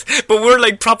this. But we're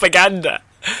like propaganda.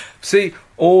 See,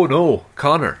 oh no,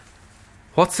 Connor.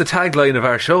 What's the tagline of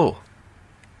our show?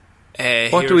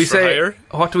 What do we say?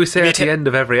 What do we say at the end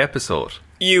of every episode?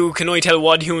 You can only tell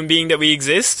one human being that we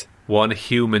exist. One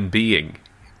human being.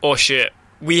 Oh shit.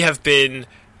 We have been...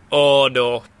 Oh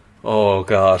no. Oh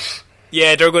gosh.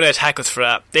 Yeah, they're going to attack us for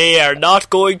that. They are not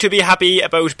going to be happy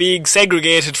about being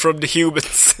segregated from the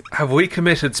humans. Have we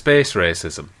committed space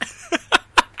racism?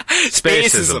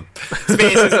 Spacism.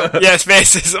 Yeah,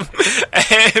 spacism.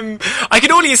 I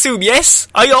can only assume yes.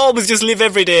 I always just live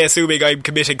every day assuming I'm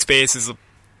committing spacism.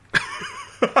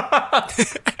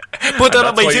 Put that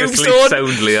on my tombstone.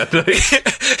 Soundly at night.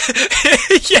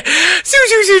 Yeah,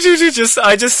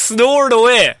 I just snored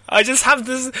away. I just have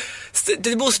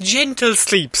the most gentle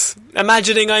sleeps,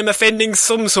 imagining I'm offending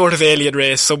some sort of alien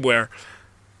race somewhere.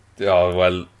 Oh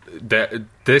well,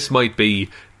 this might be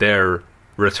their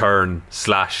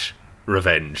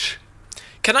return/revenge.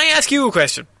 Can I ask you a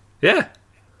question? Yeah.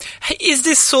 Is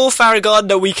this so far gone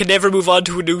that we can never move on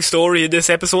to a new story in this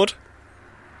episode?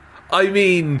 I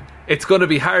mean, it's going to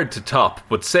be hard to top,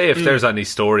 but say if there's any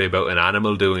story about an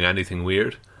animal doing anything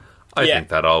weird, I think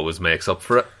that always makes up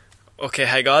for it. Okay,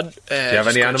 hang on. Do you have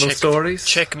any animal stories?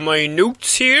 Check my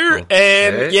notes here.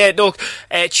 Okay.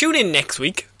 Tune in next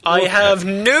week. Okay. I have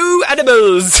no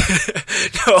animals.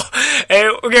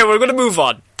 Okay, we're going to move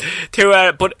on.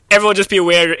 But everyone just be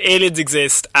aware, aliens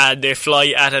exist and they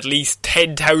fly at least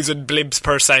 10,000 blimps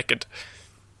per second.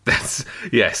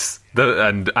 Yes.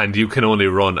 And you can only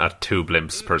run at 2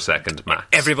 blimps per second max.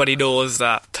 Everybody knows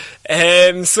that.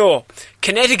 So,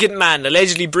 Connecticut man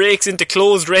allegedly breaks into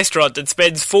closed restaurant and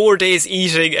spends 4 days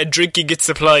eating and drinking its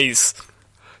supplies.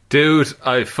 Dude,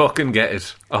 I fucking get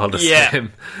it all the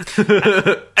same.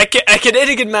 A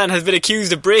Connecticut man has been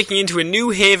accused of breaking into a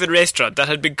New Haven restaurant that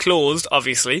had been closed,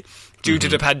 obviously, due to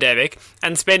the pandemic,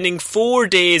 and spending 4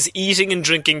 days eating and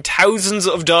drinking thousands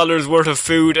of dollars worth of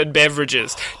food and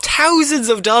beverages. Thousands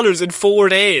of dollars in 4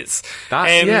 days.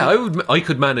 I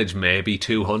could manage maybe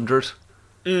 200.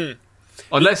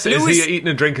 Unless is he eating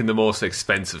and drinking the most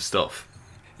expensive stuff?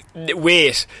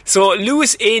 Wait. So,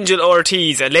 Louis Angel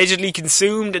Ortiz allegedly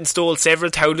consumed and stole several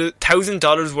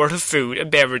 $1,000 worth of food and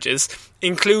beverages,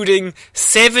 including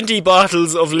 70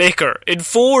 bottles of liquor in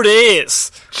 4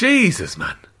 days. Jesus,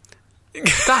 man.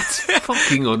 That's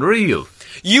fucking unreal.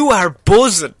 You are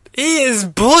buzzing. He is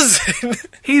buzzing.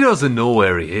 He doesn't know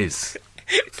where he is.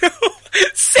 No,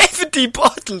 70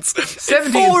 bottles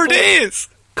 70 in 4 days.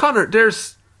 Connor,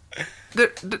 there's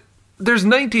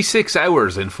 96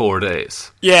 hours in 4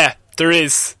 days. Yeah, there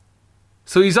is.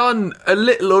 So he's on a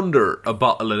little under a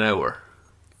bottle an hour.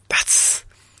 That's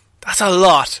a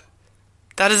lot.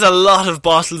 That is a lot of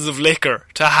bottles of liquor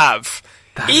to have.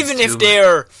 Even if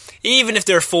they're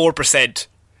 4%.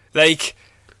 Like,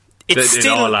 it's It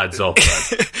still... all adds up,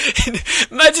 man.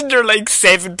 Imagine they're like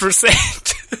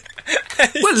 7%.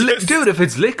 Well, dude, if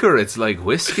it's liquor, it's like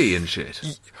whiskey and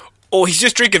shit. Oh, he's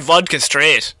just drinking vodka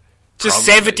straight. Just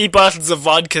Probably. 70 bottles of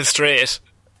vodka straight.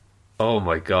 Oh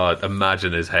my god,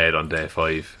 imagine his head on day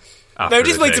 5. Now,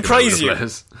 this might surprise you.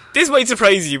 This might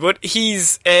surprise you, but he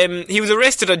was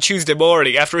arrested on Tuesday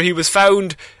morning after he was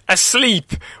found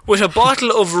asleep with a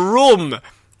bottle of rum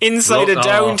inside a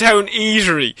downtown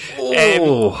eatery.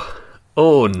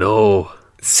 Oh no.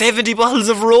 70 bottles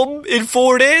of rum in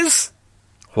 4 days?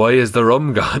 Why is the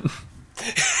rum gone?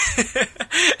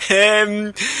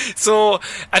 So,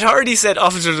 authorities said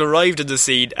officers arrived at the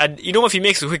scene, and you know, if he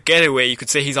makes a quick getaway, you could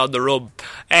say he's on the rum.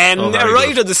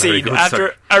 Arrived at the scene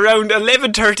after around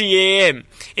 11:30am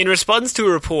in response to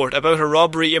a report about a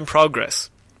robbery in progress.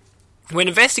 When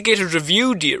investigators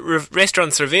reviewed the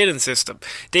restaurant surveillance system,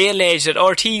 they alleged that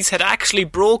Ortiz had actually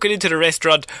broken into the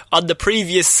restaurant on the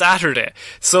previous Saturday.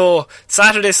 So,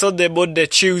 Saturday, Sunday, Monday,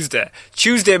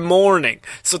 Tuesday morning.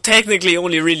 So technically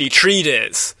only really 3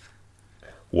 days.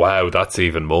 Wow, that's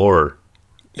even more.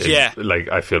 Yeah. Like,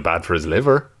 I feel bad for his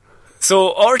liver.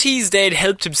 So Ortiz then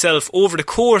helped himself over the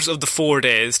course of the 4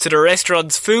 days to the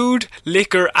restaurant's food,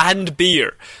 liquor and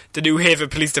beer, the New Haven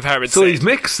Police Department So said. he's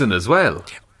mixing as well.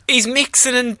 He's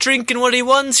mixing and drinking what he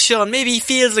wants, Sean. Maybe he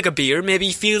feels like a beer, maybe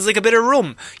he feels like a bit of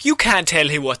rum. You can't tell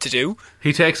him what to do.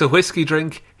 He takes a whiskey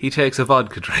drink, he takes a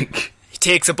vodka drink. He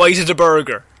takes a bite of the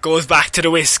burger, goes back to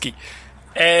the whiskey.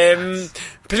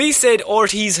 Police said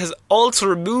Ortiz has also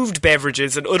removed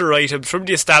beverages and other items from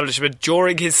the establishment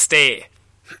during his stay.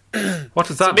 What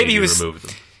does that mean? maybe He he was- removed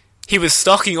them? He was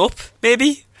stocking up,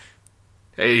 maybe?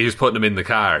 He was putting them in the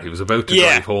car. He was about to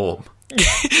Yeah. drive home.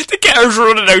 The car's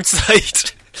running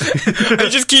outside. I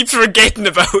just keep forgetting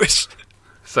about it.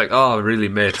 It's like, oh, I really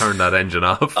may turn that engine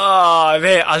off. Oh,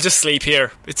 mate, I'll just sleep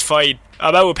here. It's fine.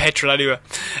 I'm out with petrol anyway.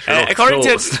 According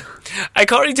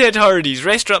to authorities,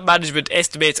 restaurant management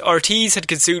estimates Ortiz had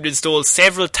consumed and stole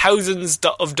several thousands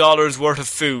of dollars worth of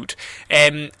food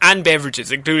and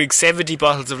beverages, including 70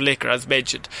 bottles of liquor, as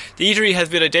mentioned. The eatery has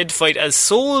been identified as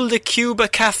Sol de Cuba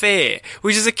Cafe,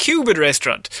 which is a Cuban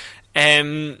restaurant.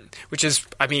 Which is,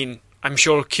 I mean, I'm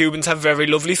sure Cubans have very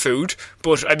lovely food,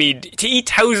 but, I mean, to eat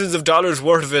thousands of dollars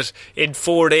worth of it in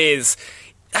 4 days,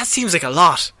 that seems like a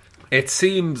lot. It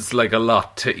seems like a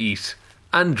lot to eat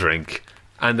and drink,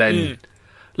 and then,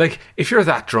 like, if you're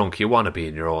that drunk, you want to be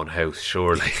in your own house,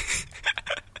 surely.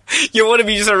 You want to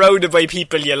be just surrounded by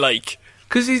people you like.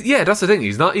 Because, yeah, that's the thing,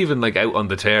 he's not even, like, out on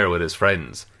the tear with his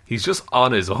friends. He's just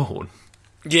on his own.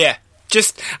 Yeah,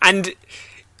 and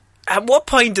at what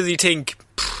point does he think,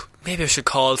 maybe I should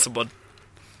call someone?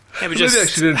 Maybe I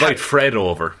should invite Fred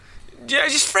over. Yeah,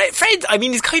 just Fred, I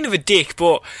mean, he's kind of a dick,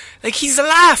 but, like, he's a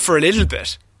laugh for a little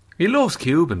bit. He loves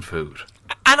Cuban food.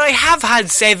 And I have had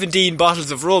 17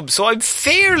 bottles of rum, so I'm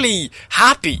fairly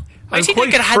happy. I'm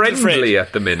quite friendly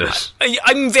at the minute.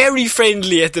 I'm very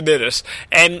friendly at the minute.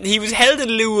 He was held in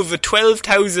lieu of a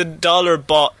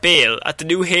 $12,000 bail at the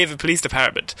New Haven Police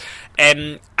Department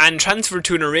and transferred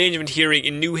to an arraignment hearing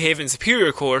in New Haven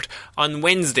Superior Court on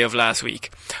Wednesday of last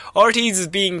week. Ortiz is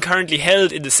being currently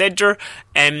held in the centre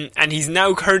and he's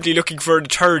now currently looking for an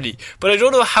attorney. But I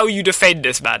don't know how you defend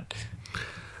this man.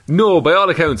 No, by all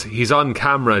accounts, he's on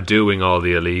camera doing all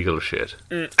the illegal shit.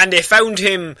 And they found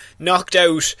him knocked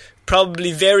out,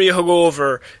 probably very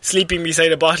hungover, sleeping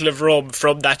beside a bottle of rum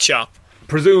from that shop.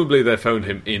 Presumably they found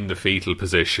him in the fetal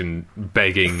position,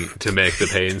 begging to make the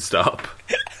pain stop.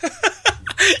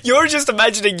 You're just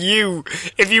imagining you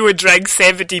if you had drank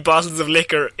 70 bottles of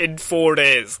liquor in 4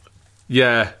 days.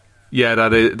 Yeah,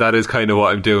 that is kind of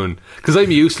what I'm doing. Because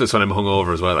I'm useless when I'm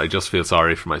hungover as well. I just feel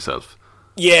sorry for myself.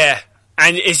 Yeah,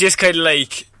 and it's just kind of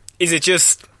like, is it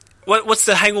just... What's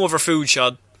the hangover food,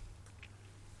 Sean?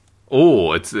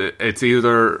 Oh, it's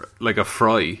either like a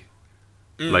fry,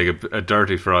 like a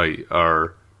dirty fry,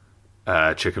 or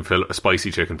a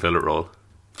spicy chicken fillet roll.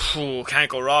 Oh, can't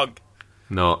go wrong.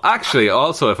 No, actually,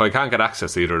 also, if I can't get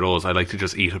access to either of those, I like to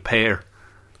just eat a pear.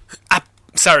 A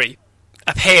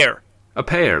pear. A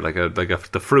pear, like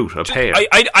the fruit, a pear.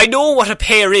 I know what a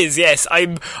pear is. Yes,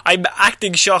 I'm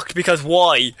acting shocked because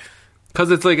why?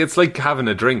 Because it's like having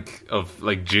a drink of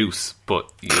like juice, but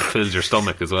it fills your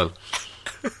stomach as well.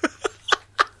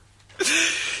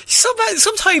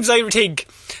 Sometimes I think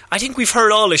we've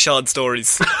heard all of Sean's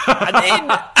stories, and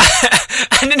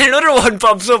then another one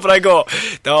pops up, and I go,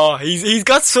 no, he's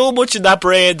got so much in that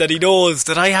brain that he knows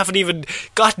that I haven't even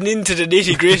gotten into the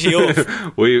nitty gritty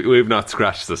of. We've not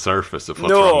scratched the surface of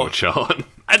what's wrong with Sean.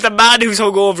 And the man who's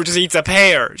hungover just eats a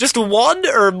pear, just one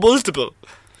or multiple.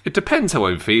 It depends how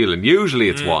I'm feeling. Usually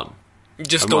it's one.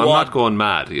 Just I'm not going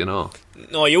mad, you know.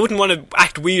 No, you wouldn't want to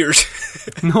act weird.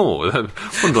 No, I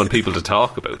wouldn't want people to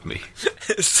talk about me.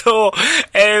 So,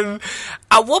 at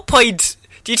what point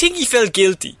do you think he felt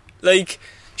guilty? Like,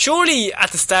 surely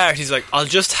at the start he's like, I'll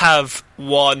just have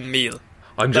one meal.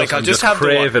 I'm just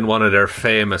craving one of their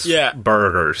famous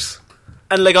burgers.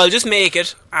 And like, I'll just make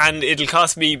it, and it'll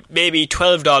cost me maybe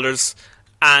 $12,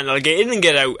 and I'll get in and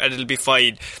get out, and it'll be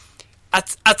fine.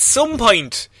 At some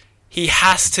point, he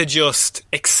has to just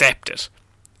accept it.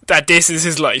 That this is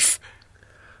his life.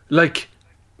 Like,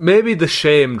 maybe the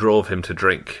shame drove him to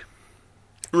drink.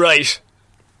 Right.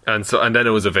 And then it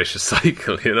was a vicious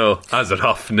cycle, you know, as it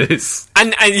often is.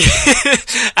 And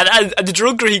the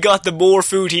drunker he got, the more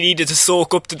food he needed to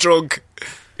soak up the drunk.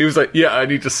 He was like, yeah, I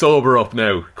need to sober up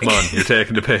now. Come on, you're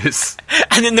taking the piss.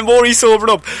 And then the more he sobered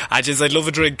up, I'd love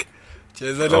a drink.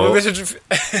 I'd love a bit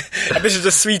of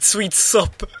the sweet, sweet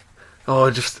sup.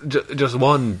 Oh, just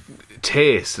one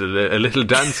taste, a little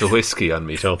dance of whiskey on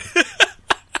me tongue.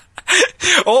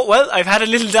 Oh, well, I've had a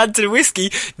little dance of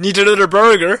whiskey. Need another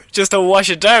burger just to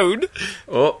wash it down.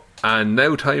 Oh, and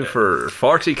now time for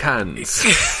 40 cans.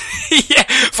 Yeah,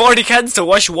 40 cans to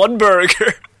wash one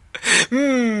burger.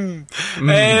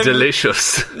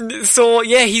 Delicious. So,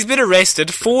 yeah, he's been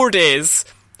arrested 4 days.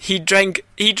 He drank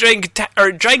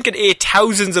and ate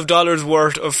thousands of dollars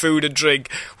worth of food and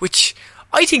drink, which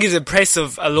I think is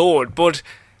impressive alone, but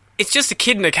it's just a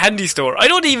kid in a candy store. I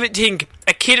don't even think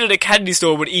a kid in a candy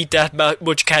store would eat that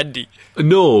much candy.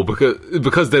 No,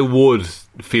 because they would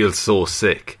feel so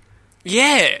sick.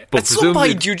 Yeah, but at some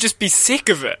point you'd just be sick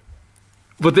of it.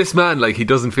 But this man, like, he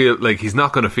doesn't feel like he's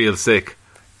not going to feel sick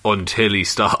until he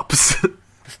stops.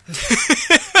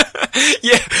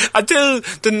 Yeah, until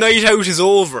the night out is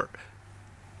over.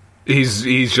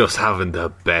 He's just having the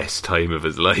best time of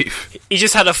his life. He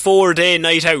just had a 4-day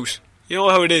night out. You know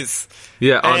how it is.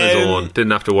 Yeah, on his own.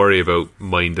 Didn't have to worry about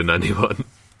minding anyone.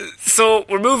 So,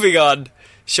 we're moving on,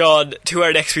 Sean, to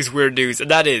our next week's weird news, and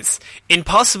that is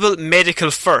impossible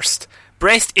medical first.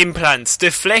 Breast implants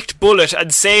deflect bullet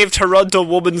and save Toronto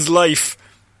woman's life.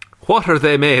 What are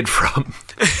they made from?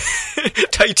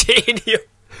 Titanium.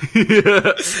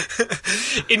 Yeah.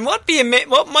 In what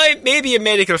may be a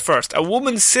medical first, a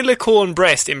woman's silicone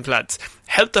breast implants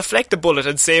helped deflect the bullet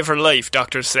and save her life,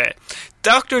 doctors say.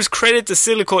 Doctors credit the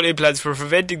silicone implants for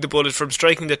preventing the bullet from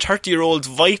striking the 30-year-old's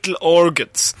vital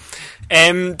organs.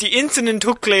 The incident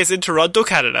took place in Toronto,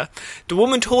 Canada. The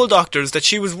woman told doctors that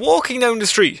she was walking down the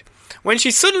street when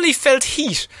she suddenly felt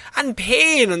heat and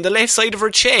pain on the left side of her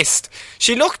chest.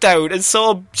 She looked out and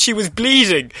saw she was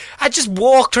bleeding and just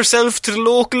walked herself to the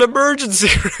local emergency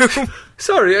room.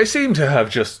 Sorry, I seem to have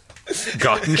just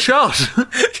gotten shot.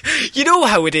 You know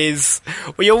how it is.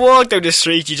 When you walk down the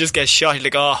street, you just get shot. You're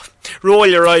like, oh, roll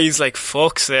your eyes like,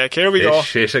 fuck's sake, here we go.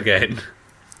 Shit again.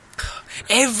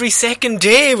 Every second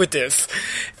day with this.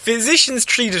 Physicians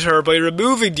treated her by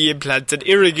removing the implants and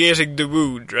irrigating the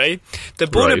wound, right? The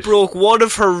bullet broke one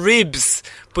of her ribs,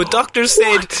 but doctors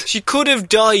said she could have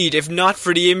died if not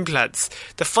for the implants.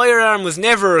 The firearm was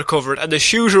never recovered and the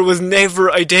shooter was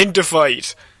never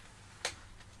identified.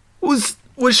 Was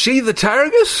she the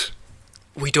target?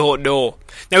 We don't know.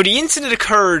 Now, the incident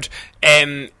occurred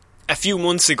a few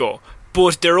months ago,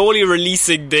 but they're only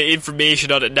releasing the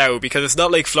information on it now because it's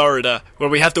not like Florida where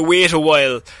we have to wait a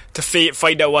while to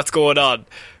find out what's going on.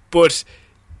 But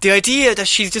the idea that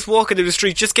she's just walking down the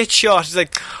street, just gets shot, it's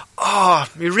like, oh,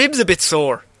 my rib's a bit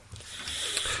sore.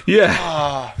 Yeah.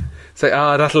 Oh. It's like,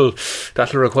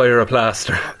 that'll require a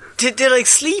plaster. Did I like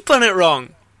sleep on it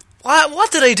wrong?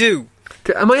 What did I do?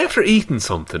 Am I after eating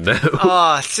something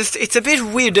now? It's a bit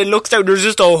weird. It looks down, there's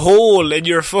just a hole in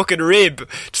your fucking rib.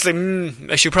 Just like,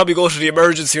 I should probably go to the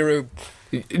emergency room.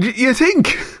 You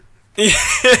think?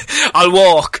 I'll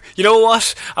walk. You know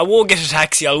what? I won't get a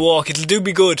taxi, I'll walk. It'll do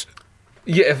me good.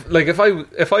 Yeah,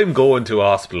 if I'm going to a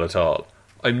hospital at all,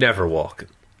 I'm never walking.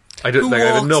 I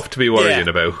have enough to be worrying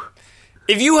about.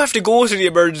 If you have to go to the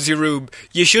emergency room,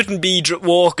 you shouldn't be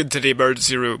walking to the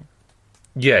emergency room.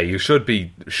 Yeah, you should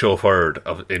be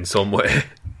chauffeured in some way.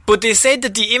 But they said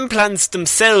that the implants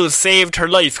themselves saved her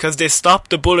life because they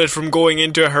stopped the bullet from going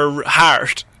into her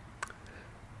heart.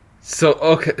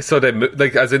 So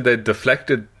they as in they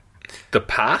deflected the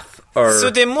path, or so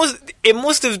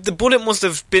the bullet must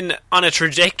have been on a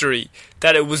trajectory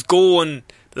that it was going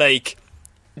like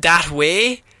that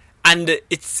way. And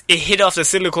it hit off the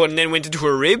silicone and then went into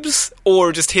her ribs,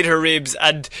 or just hit her ribs,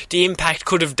 and the impact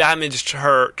could have damaged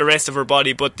the rest of her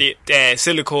body, but the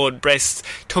silicone breast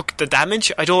took the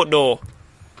damage. I don't know.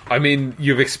 I mean,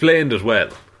 you've explained it well.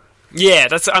 Yeah,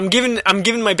 I'm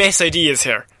giving my best ideas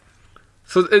here.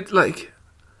 So it like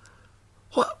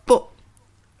what? But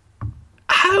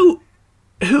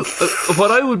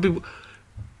what I would be...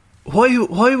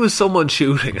 Why was someone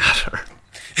shooting at her?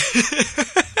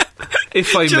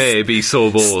 If I may be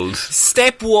so bold.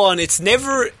 Step one, it's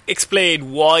never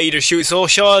explained why they're shooting. So,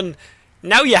 Sean,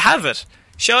 now you have it.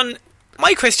 Sean,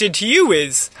 my question to you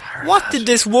is, what did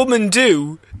this woman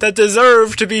do that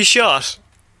deserved to be shot?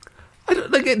 I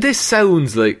don't, this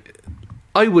sounds like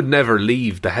I would never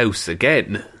leave the house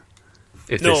again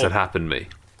if this had happened to me.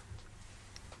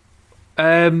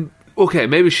 Okay,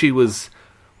 maybe she was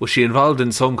she involved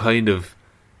in some kind of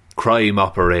crime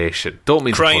operation? Don't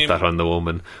mean to put that on the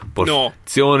woman, but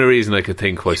it's the only reason I could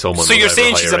think why someone. So you're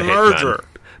saying she's a murderer?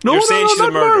 No,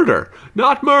 not murder.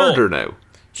 Not murder now.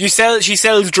 She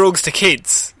sells drugs to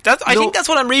kids. I think that's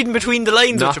what I'm reading between the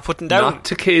lines that you're putting down. Not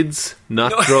to kids,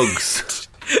 not drugs.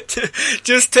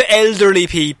 Just to elderly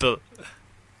people.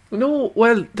 No,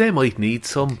 well, they might need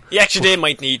some. Yeah, actually, they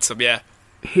might need some, yeah.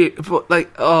 But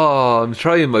I'm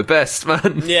trying my best,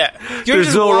 man. Yeah.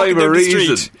 There's no rhyme or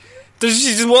reason.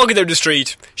 She's just walking down the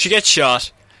street. She gets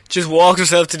shot. Just walks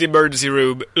herself to the emergency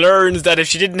room. Learns that if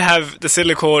she didn't have the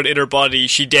silicone in her body,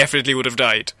 she definitely would have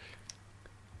died.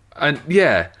 And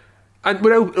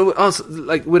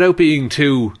without being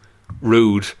too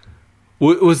rude,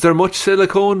 was there much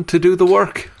silicone to do the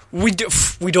work? We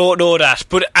don't know that,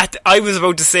 but I was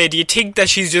about to say, do you think that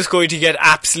she's just going to get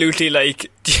absolutely the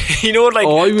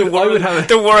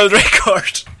world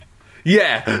record?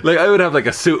 Yeah, I would have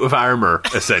a suit of armour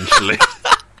essentially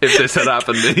if this had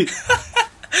happened to me.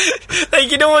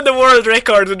 In the world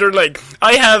record, and they're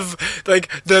I have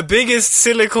the biggest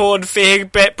silicone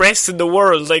fake breasts in the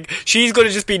world. She's going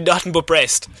to just be nothing but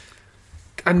breast,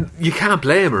 and you can't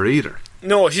blame her either.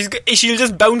 No, she'll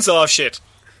just bounce off shit.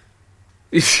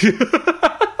 She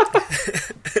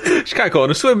can't go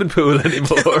in a swimming pool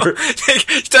anymore.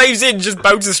 She dives in, just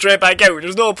bounces straight back out.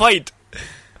 There's no point.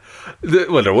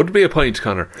 Well, there wouldn't be a point,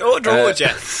 Connor. Oh, there would,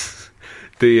 yeah.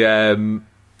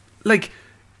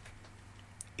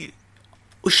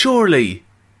 Surely,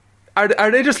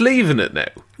 are they just leaving it now?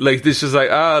 This is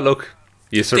look,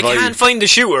 you survived. They can't find the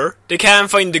shooter. They can't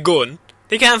find the gun.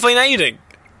 They can't find anything.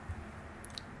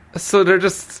 So they're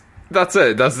just... That's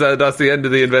it. That's the end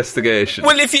of the investigation.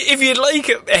 Well, if you'd like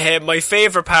my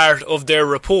favourite part of their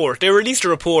report, they released a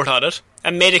report on it,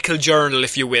 a medical journal,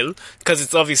 if you will, because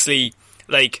it's obviously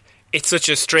it's such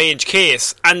a strange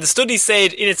case. And the study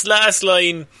said in its last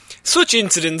line, such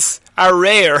incidents are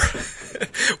rare.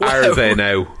 Wow. Are they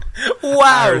now?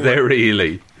 Wow. Are they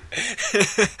really?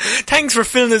 Thanks for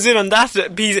filling us in on that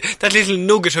little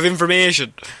nugget of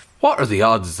information. What are the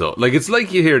odds, though? It's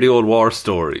like you hear the old war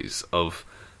stories of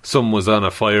someone was on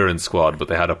a firing squad, but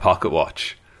they had a pocket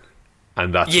watch,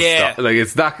 and that's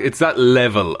it's that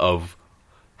level of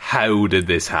how did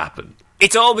this happen?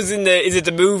 It's always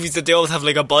the movies that they always have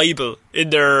a Bible in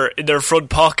their front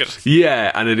pocket.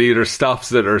 Yeah, and it either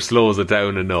stops it or slows it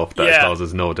down enough that it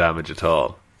causes no damage at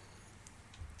all.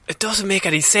 It doesn't make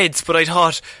any sense, but I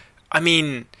thought,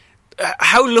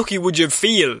 how lucky would you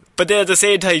feel? But then at the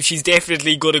same time, she's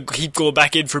definitely going to keep going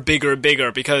back in for bigger and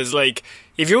bigger, because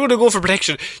if you're going to go for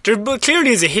protection, there clearly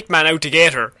is a hitman out to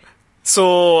get her.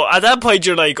 So at that point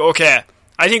you're okay,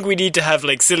 I think we need to have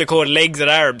silicone legs and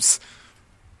arms.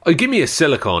 Oh, give me a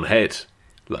silicone head.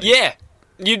 Yeah,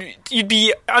 you'd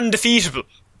be undefeatable.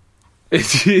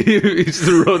 It's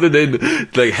running in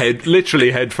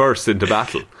literally head first into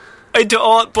battle.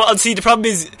 But see, the problem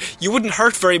is you wouldn't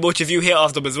hurt very much if you hit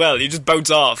off them as well. You just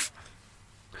bounce off.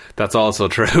 That's also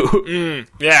true.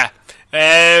 Yeah.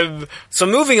 So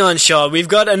moving on, Sean, we've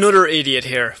got another idiot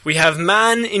here. We have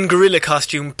man in gorilla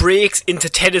costume breaks into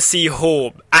Tennessee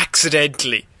home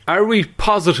accidentally. Are we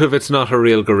positive it's not a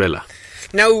real gorilla?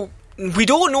 Now, we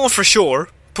don't know for sure,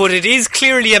 but it is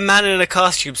clearly a man in a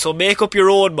costume, so make up your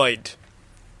own mind.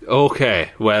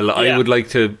 Okay, well, yeah. I would like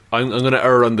to... I'm going to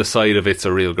err on the side of it's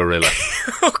a real gorilla.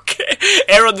 Okay,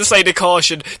 err on the side of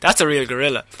caution. That's a real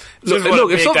gorilla.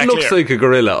 Look, if something looks like a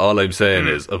gorilla, all I'm saying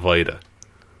is avoid it.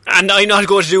 And I'm not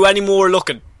going to do any more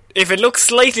looking. If it looks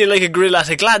slightly like a gorilla at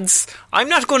a glance, I'm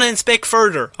not going to inspect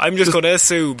further. I'm just going to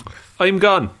assume. I'm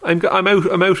gone. I'm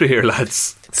out of here,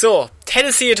 lads. So,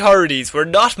 Tennessee authorities were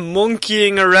not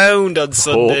monkeying around on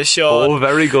Sunday, Sean. Oh,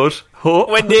 very good.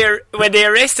 When they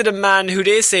arrested a man who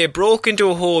they say broke into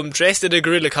a home dressed in a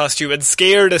gorilla costume and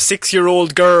scared a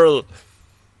 6-year-old girl.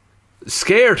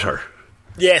 Scared her?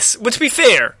 Yes, but to be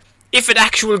fair, if an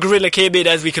actual gorilla came in,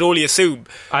 as we can only assume...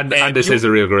 And this is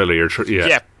a real gorilla,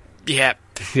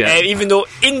 Yeah. Even though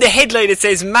in the headline it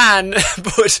says man,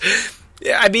 but...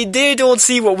 they don't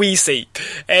see what we see.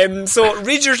 So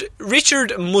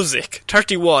Richard Muzik,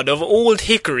 31, of Old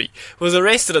Hickory, was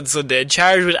arrested on Sunday and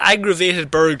charged with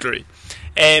aggravated burglary.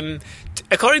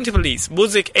 According to police,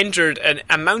 Muzik entered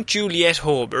a Mount Juliet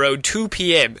home around 2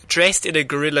 p.m. dressed in a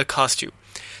gorilla costume.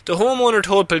 The homeowner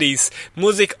told police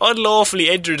Muzik unlawfully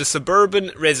entered a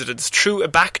suburban residence through a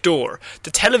back door.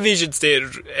 The television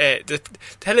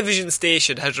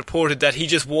station has reported that he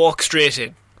just walked straight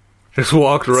in. Just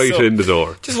walked in the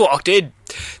door. Just walked in.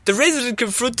 The resident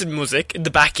confronted Muzik in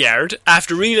the backyard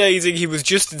after realising he was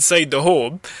just inside the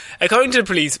home. According to the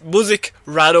police, Muzik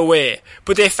ran away,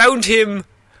 but they found him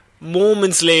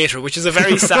moments later, which is a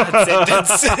very sad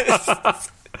sentence.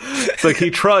 It's like he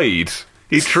tried.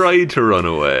 He tried to run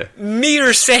away.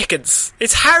 Mere seconds.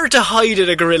 It's hard to hide in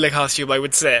a gorilla costume, I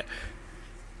would say.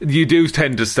 You do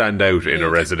tend to stand out in a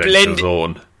residential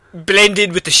zone. Blend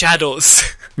in with the shadows.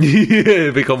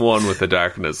 Yeah, become one with the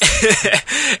darkness.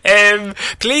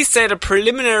 Police said a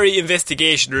preliminary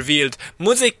investigation revealed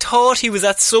Muzik thought he was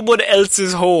at someone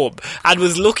else's home and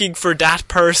was looking for that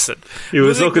person. He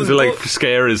was looking to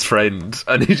scare his friend,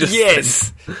 and he just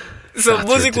yes. So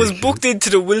Muzik was booked into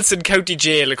the Wilson County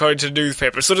Jail, according to the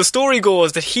newspaper. So the story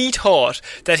goes that he thought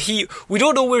that we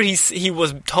don't know where he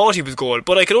thought he was going,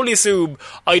 but I can only assume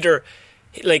either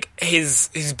like his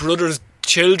brother's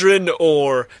children,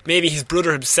 or maybe his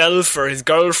brother himself, or his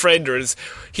girlfriend,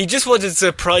 he just wanted to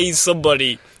surprise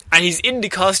somebody, and he's in the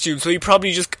costume, so he probably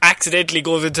just accidentally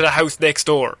goes into the house next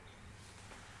door.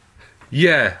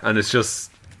 Yeah, and it's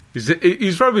just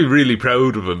he's probably really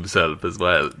proud of himself as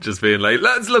well, just being like,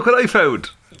 lads, look what I found.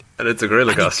 And it's a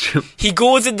gorilla costume. He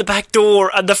goes in the back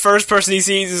door, and the first person he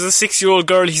sees is a 6-year-old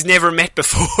girl he's never met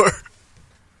before.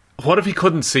 What if he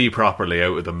couldn't see properly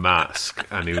out of the mask,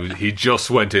 and he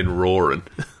just went in roaring?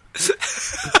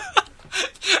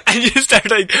 And you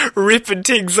start like ripping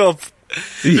things up.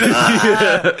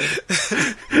 Yeah.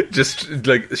 Just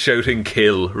like shouting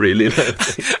kill really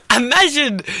loudly.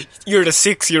 Imagine you're the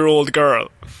 6-year-old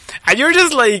girl, and you're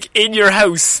just like in your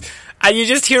house, and you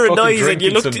just hear a noise, and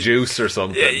you look some juice or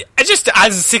something. Just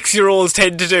as 6-year-olds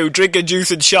tend to do, drinking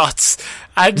juice and shots,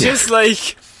 and just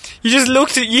like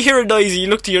you hear a noise, and you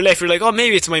look to your left. You're like, oh,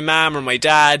 maybe it's my mum or my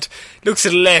dad. Looks to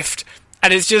the left,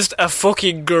 and it's just a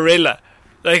fucking gorilla,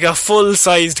 like a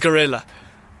full-sized gorilla.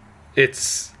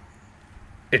 It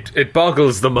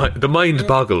boggles the mind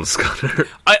boggles, Connor.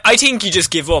 I think you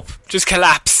just give up, just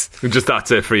collapse. Just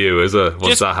that's it for you, is it? Once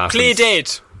just that happens, play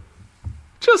dead.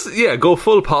 Just go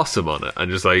full possum on it,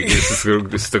 and just like this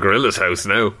is the gorilla's house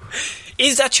now.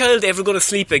 Is that child ever going to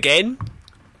sleep again?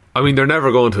 I mean, they're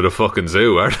never going to the fucking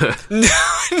zoo, are they? No.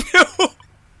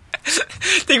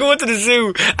 They go to the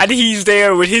zoo, and he's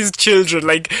there with his children,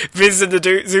 like visiting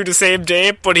the zoo the same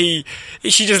day. But she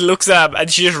just looks at him,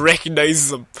 and she just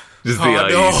recognises him. Just the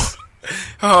eyes.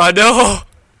 Oh no!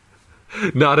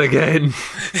 Not again.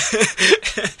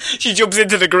 She jumps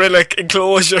into the gorilla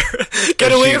enclosure.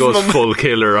 Get away from him. She goes full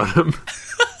killer on him.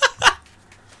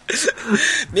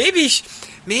 Maybe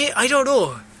I don't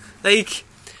know. Like,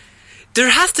 there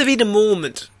has to be the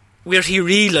moment where he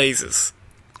realises,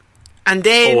 and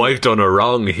then I've done a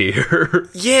wrong here.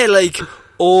 Yeah, like,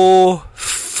 oh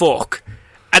fuck,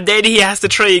 and then he has to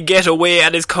try and get away,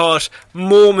 and is caught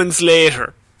moments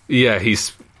later. Yeah,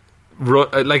 he's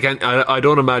like, I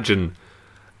don't imagine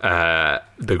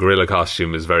the gorilla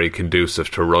costume is very conducive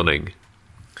to running.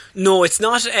 No, it's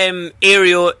not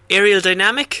aerial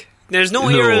dynamic. There's no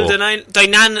aerial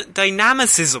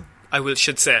dynamicism, I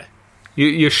should say.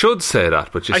 You should say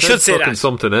that, but you said fucking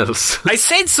something else. I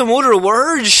said some other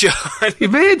words, Sean. You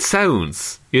made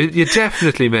sounds. You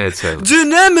definitely made sounds.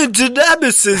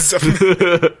 Dynamicism.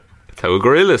 That's how a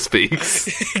gorilla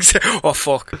speaks. Oh,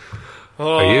 fuck.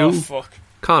 Oh, are you? Fuck.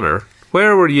 Connor,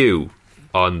 where were you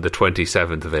on the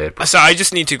 27th of April? Sorry, I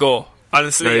just need to go.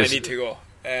 Honestly, I need to go.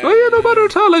 No matter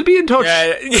at all. I'll be in touch.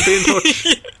 I'll be in touch.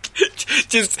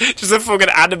 just a fucking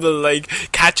animal, like,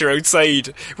 catcher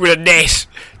outside with a net.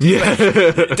 Yeah.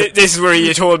 Like, this is where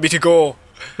you told me to go.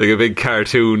 Like a big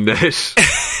cartoon net.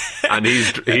 And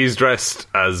he's dressed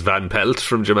as Van Pelt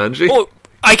from Jumanji. Oh,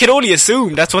 I can only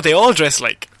assume that's what they all dress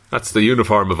like. That's the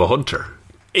uniform of a hunter.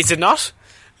 Is it not?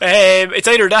 It's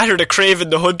either that or the Craven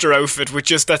the Hunter outfit with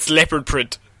just that's leopard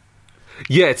print.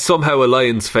 Yeah, it's somehow a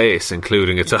lion's face,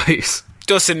 including its eyes.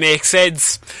 Doesn't make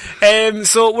sense.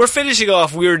 So we're finishing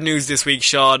off weird news this week,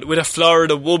 Sean, with a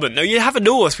Florida woman. Now, you haven't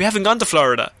noticed, we haven't gone to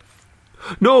Florida.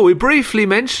 No, we briefly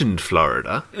mentioned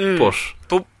Florida, but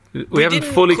we haven't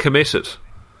fully committed.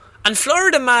 And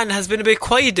Florida man has been a bit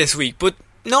quiet this week, but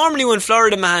normally when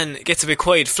Florida man gets a bit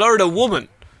quiet, Florida woman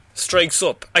strikes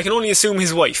up. I can only assume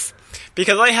his wife.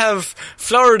 Because I have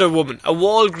Florida woman, a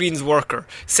Walgreens worker,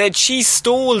 said she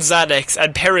stole Xanax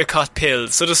and Percocet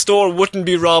pills so the store wouldn't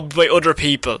be robbed by other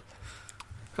people.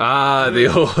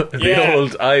 The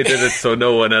old I did it so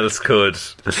no one else could.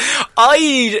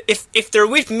 If they're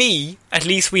with me, at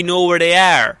least we know where they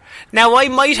are. Now, I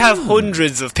might have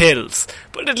hundreds of pills,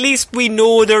 but at least we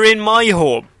know they're in my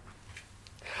home.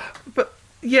 But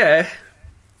yeah,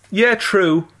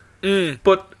 true.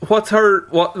 But what's her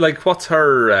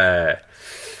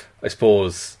I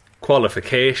suppose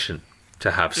qualification to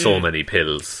have so many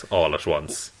pills all at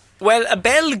once? Well, a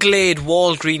Belglade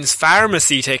Walgreens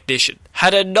pharmacy technician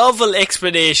had a novel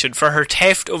explanation for her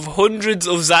theft of hundreds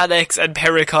of Xanax and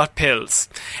Pericot pills.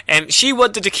 She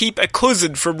wanted to keep a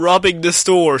cousin from robbing the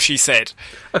store, she said.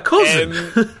 A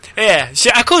cousin? Yeah,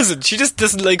 a cousin. She just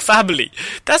doesn't like family.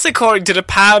 That's according to the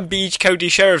Palm Beach County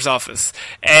Sheriff's Office.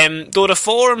 Though the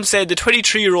forum said the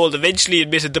 23-year-old eventually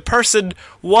admitted the person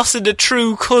wasn't a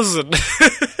true cousin.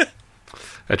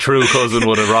 A true cousin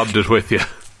would have robbed it with you.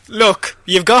 Look,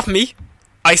 you've got me.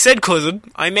 I said cousin.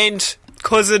 I meant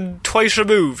cousin twice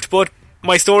removed, but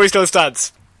my story still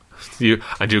stands. You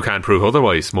can't prove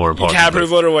otherwise, more importantly. You can't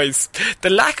prove otherwise. The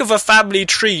lack of a family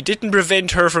tree didn't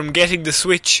prevent her from getting the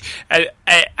switch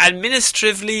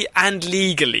administratively and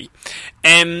legally.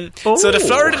 So the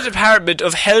Florida Department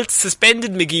of Health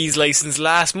suspended McGee's license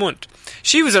last month.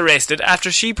 She was arrested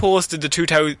after she posted the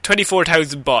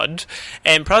 $24,000 bond,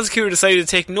 and prosecutor decided to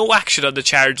take no action on the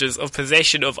charges of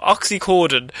possession of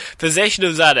oxycodone, possession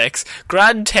of Xanax,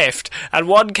 grand theft, and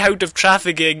one count of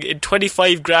trafficking in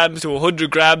 25 grams to 100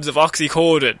 grams of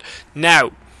oxycodone.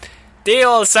 Now, they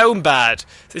all sound bad,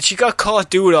 that she got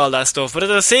caught doing all that stuff, but at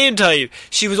the same time,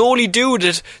 she was only doing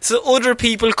it so other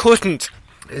people couldn't.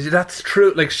 That's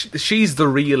true. Like, she's the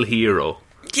real hero.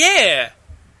 Yeah.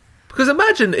 Because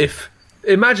imagine if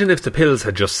the pills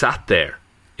had just sat there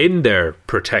in their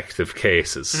protective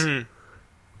cases.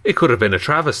 It could have been a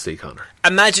travesty, Connor.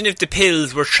 Imagine if the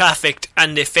pills were trafficked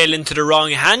and they fell into the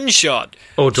wrong hands, Sean.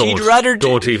 Oh,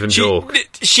 don't even joke.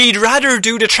 She'd rather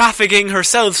do the trafficking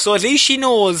herself, so at least she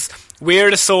knows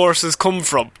where the sources come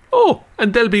from. Oh,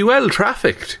 and they'll be well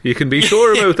trafficked. You can be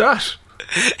sure about that.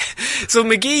 So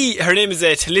McGee, her name is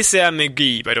Talissa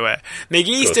McGee, by the way.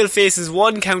 McGee still faces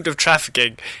one count of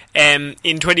trafficking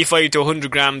in 25 to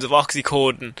 100 grams of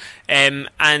oxycodone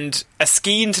and a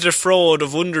scheme to defraud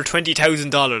of under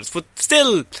 $20,000, but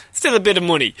still a bit of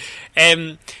money.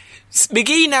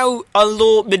 McGee now,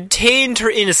 although maintained her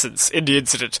innocence in the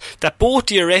incident, that both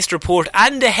the arrest report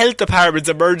and the health department's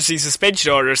emergency suspension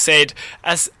order said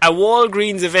as a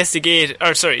Walgreens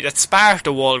that sparked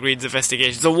a Walgreens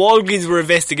investigation. So Walgreens were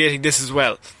investigating this as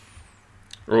well.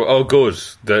 Oh, good.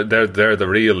 They're the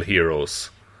real heroes.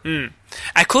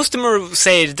 A customer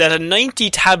said that a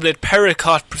 90-tablet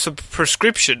Pericot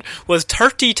prescription was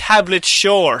 30 tablets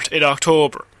short in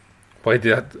October. Why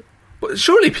did that? But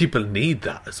surely people need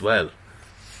that as well.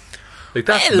 Like,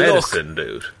 that's medicine,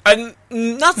 dude. And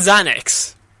not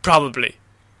Xanax, probably.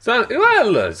 I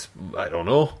don't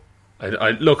know.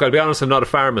 Look, I'll be honest, I'm not a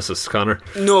pharmacist, Connor.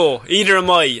 No, either am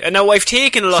I. And now I've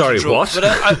taken a lot of drugs. What?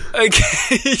 But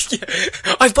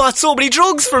I've bought so many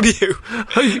drugs from you.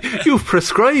 You've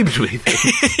prescribed me.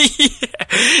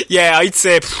 Yeah, I'd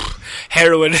say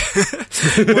heroin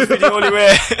must be the only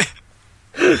way.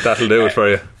 That'll do it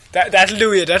for you. That'll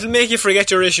do you. That'll make you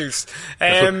forget your issues.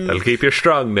 That'll keep you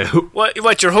strong now.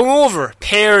 What? You're hungover?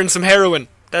 Pear and some heroin.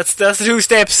 That's the 2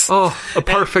 steps. Oh, a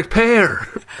perfect pair.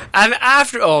 And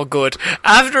after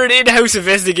an in-house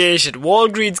investigation,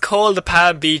 Walgreens called the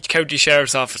Palm Beach County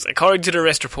Sheriff's Office. According to the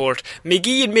arrest report,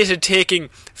 McGee admitted taking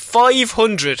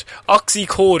 500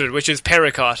 oxycodone, which is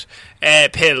Pericot,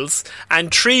 pills,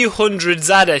 and 300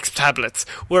 Xanax tablets,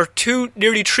 worth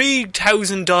nearly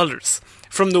 $3,000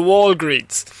 from the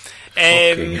Walgreens.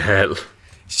 Fucking hell.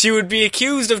 She would be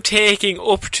accused of taking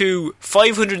up to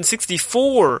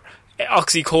 564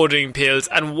 oxycodone pills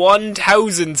and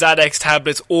 1,000 Xanax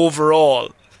tablets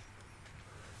overall.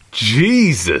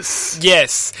 Jesus.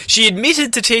 Yes. She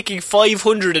admitted to taking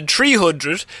 500 and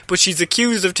 300, but she's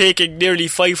accused of taking nearly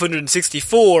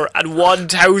 564 and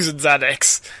 1,000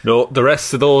 Xanax. No, the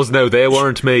rest of those now, they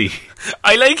weren't me.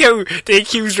 I like how they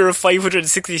accused her of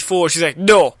 564. She's like,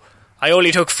 no, I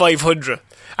only took 500.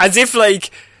 As if,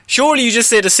 like, surely you just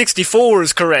say the 64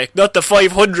 is correct, not the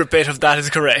 500 bit of that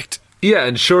is correct. Yeah,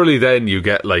 and surely then you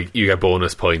get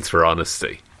bonus points for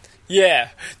honesty. Yeah.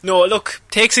 No, look,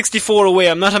 take 64 away.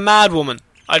 I'm not a mad woman.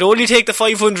 I'd only take the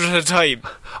 500 at a time.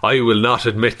 I will not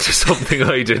admit to something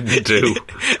I didn't do.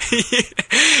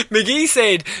 McGee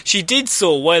said she did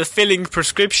so while filling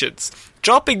prescriptions,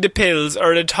 dropping the pills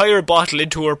or an entire bottle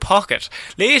into her pocket.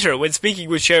 Later, when speaking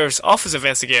with Sheriff's Office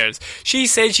investigators, she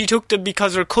said she took them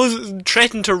because her cousin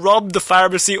threatened to rob the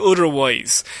pharmacy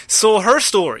otherwise. So her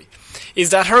story. is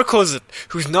that her cousin,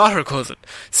 who's not her cousin,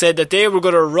 said that they were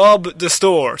going to rob the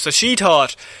store. So she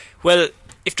thought, well,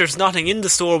 if there's nothing in the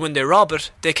store when they rob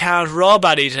it, they can't rob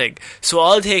anything. So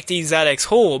I'll take these Xanax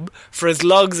home for as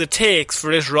long as it takes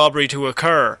for this robbery to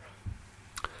occur.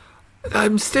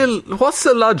 What's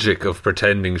the logic of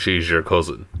pretending she's your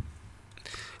cousin?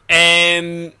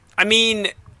 I mean,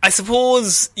 I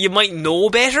suppose you might know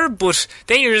better, but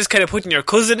then you're just kind of putting your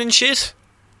cousin in shit.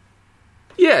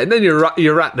 Yeah, and then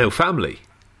you're ratting out family.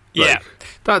 Yeah.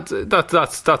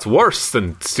 That's worse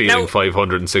than stealing Now,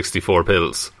 564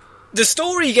 pills. The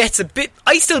story gets a bit...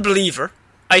 I still believe her.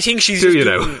 I think she's Do just you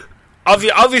doing... know?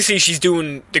 Obviously she's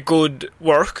doing the good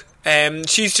work.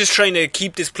 She's just trying to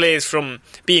keep this place from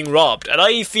being robbed. And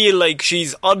I feel like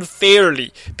she's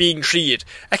unfairly being treated.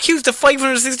 Accused of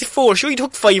 564, she only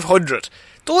took 500.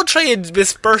 Don't try and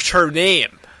besmirch her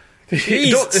name.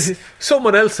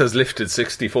 Someone else has lifted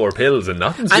 64 pills and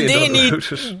nothing's And being done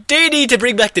about it. they need to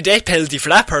bring back the death penalty for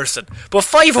that person. But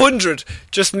 500,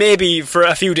 just maybe for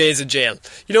a few days in jail.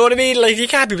 You know what I mean? Like, you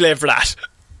can't be blamed for that.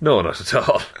 No, not at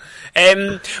all.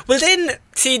 Well then,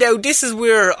 see now, this is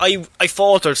where I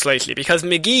faltered slightly, because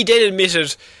McGee did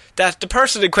admitted that the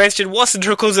person in question wasn't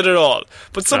her cousin at all,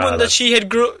 but someone that she had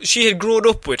grown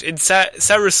up with in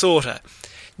Sarasota.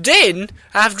 Then,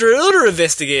 after another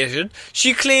investigation,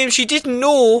 she claimed she didn't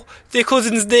know the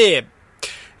cousin's name.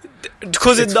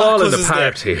 It's falling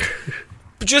apart here.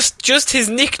 Just his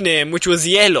nickname, which was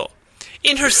Yellow.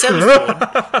 In her cell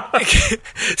phone.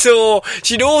 So,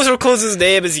 she knows her cousin's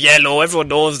name is Yellow. Everyone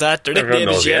knows that. Their nickname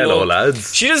is Yellow.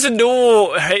 Lads. She doesn't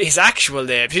know his actual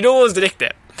name. She knows the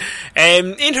nickname.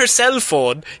 In her cell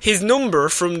phone, his number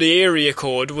from the area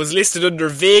code was listed under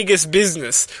Vegas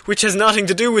Business, which has nothing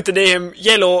to do with the name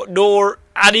Yellow, nor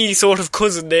any sort of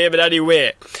cousin name in any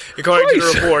way, according to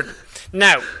the report.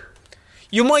 Now,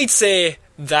 you might say,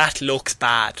 that looks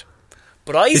bad.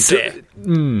 But I say...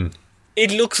 It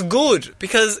looks good,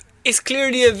 because it's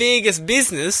clearly a Vegas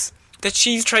business that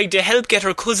she's trying to help get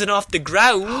her cousin off the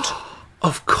ground.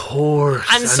 Of course.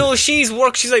 And so she's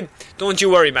like, don't you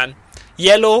worry, man.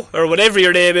 Yellow, or whatever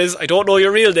your name is, I don't know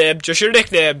your real name, just your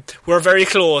nickname. We're very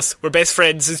close. We're best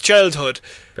friends since childhood.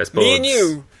 Best buds.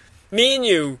 Me and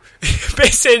you,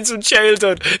 best friends from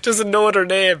childhood, doesn't know her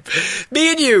name.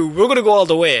 Me and you, we're going to go all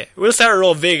the way. We'll start our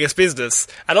own Vegas business.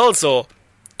 And also...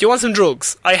 do you want some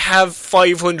drugs? I have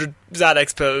 500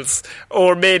 Xanax pills.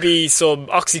 Or maybe some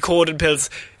oxycodone pills.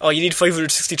 Oh, you need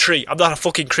 563. I'm not a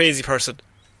fucking crazy person.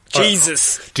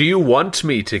 Jesus. Do you want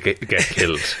me to get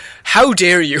killed? How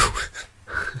dare you?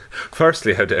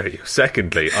 Firstly, how dare you?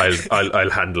 Secondly,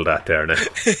 I'll handle that there now.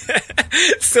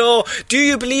 So, do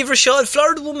you believe her, Sean?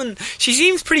 Florida woman, she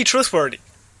seems pretty trustworthy.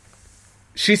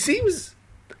 She seems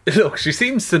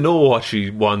to know what she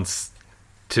wants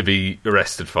to be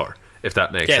arrested for. If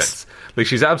that makes sense. Like,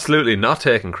 she's absolutely not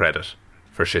taking credit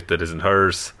for shit that isn't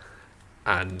hers.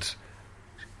 And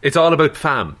it's all about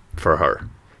fam for her,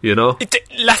 you know?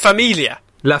 La Familia.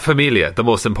 La Familia, the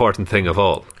most important thing of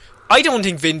all. I don't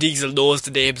think Vin Diesel knows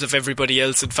the names of everybody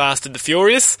else in Fast and the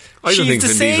Furious. I don't think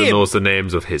Vin Diesel knows the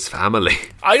names of his family.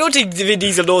 I don't think Vin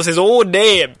Diesel knows his own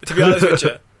name, to be honest with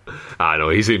you. I know,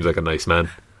 he seems like a nice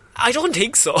man. I don't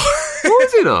think so. Who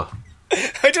is he not?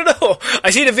 I don't know. I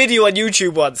seen a video on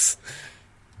YouTube once.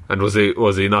 And was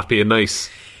he not being nice?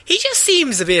 He just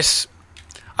seems a bit,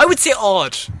 I would say,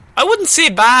 odd. I wouldn't say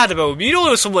bad about him. You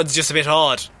know, someone's just a bit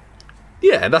odd.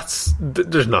 Yeah,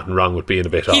 there's nothing wrong with being a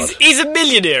bit odd. He's a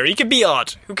millionaire. He can be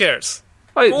odd. Who cares?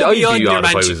 I'd be odd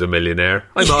if I was a millionaire.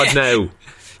 I'm odd now.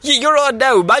 You're odd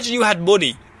now. Imagine you had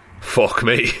money. Fuck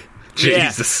me.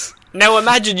 Jesus. Yeah. Now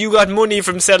imagine you got money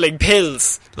from selling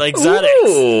pills like Xanax.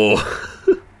 Oh.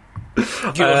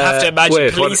 You don't have to imagine.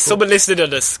 Wait, please, someone listening to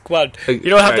this. Go on. You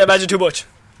don't have to imagine too much.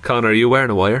 Connor, are you wearing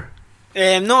a wire?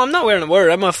 No, I'm not wearing a wire.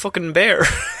 I'm a fucking bear.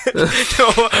 No,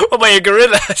 am I a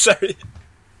gorilla? Sorry.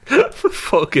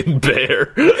 Fucking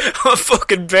bear. I'm a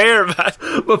fucking bear, man.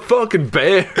 I'm a fucking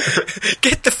bear.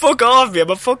 Get the fuck off me.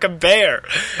 I'm a fucking bear.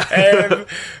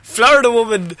 Florida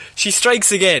woman, she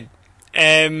strikes again.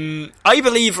 I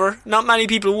believe her. Not many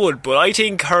people would, but I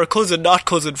think her cousin, not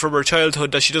cousin from her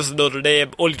childhood, that she doesn't know their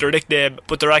name, only their nickname,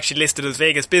 but they're actually listed as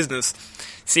Vegas Business,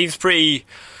 seems pretty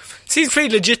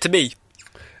legit to me.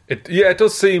 It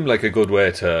does seem like a good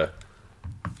way to,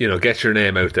 get your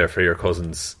name out there for your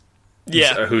cousins.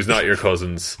 Yeah, who's not your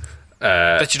cousins?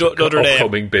 That you don't know their name.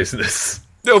 Upcoming business.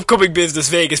 The upcoming business,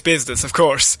 Vegas Business, of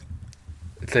course.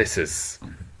 This is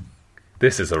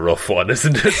a rough one,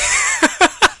 isn't it?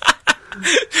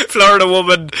 Florida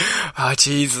woman. Oh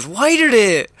Jesus! Why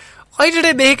did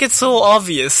they make it so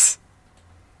obvious?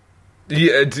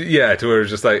 Yeah, to where it's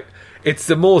just like, It's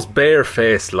the most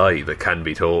barefaced lie that can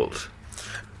be told.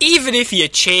 Even if you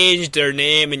change their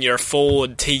name in your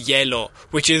phone to Yellow,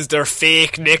 which is their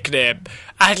fake nickname,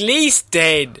 at least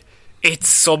then it's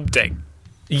something.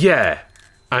 Yeah,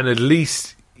 and at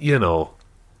least, you know,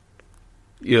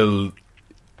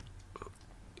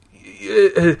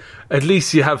 at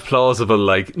least you have plausible,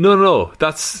 like, no,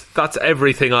 that's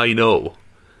everything I know.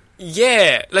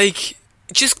 Yeah, like,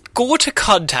 just go to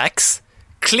contacts,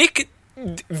 click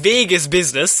Vegas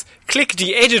Business, click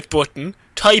the edit button,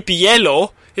 type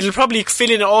Yellow, it'll probably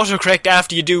fill in autocorrect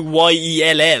after you do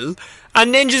YELL,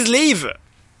 and then just leave it.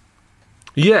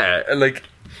 Yeah, like,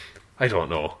 I don't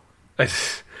know.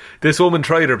 This woman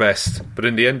tried her best, but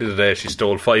in the end of the day, she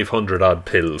stole 500 odd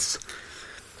pills.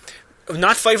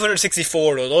 Not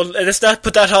 564 though. Let's not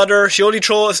put that on her. She only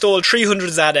stole 300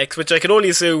 Xanax, which I can only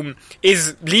assume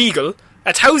is legal.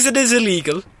 1,000 is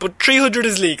illegal, but 300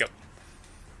 is legal.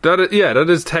 That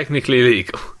is technically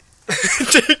legal.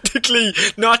 Technically,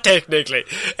 not technically.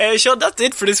 Sean, that's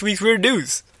it for this week's Weird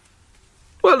News.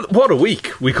 Well, what a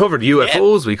week. We covered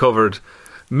UFOs, we covered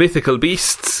mythical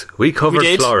beasts, we covered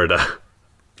Florida.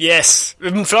 Yes,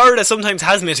 Florida sometimes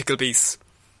has mythical beasts.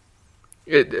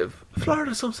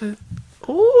 Florida sometimes...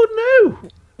 Oh, no.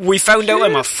 We found out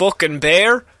I'm a fucking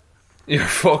bear. You're a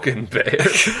fucking bear.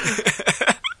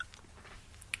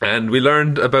 And we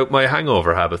learned about my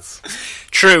hangover habits.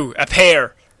 True, a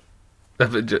pair.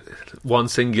 One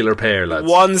singular pair, lads.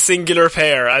 One singular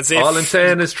pair, as if... All I'm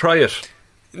saying is try it.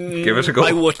 Give it a go.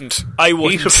 I wouldn't.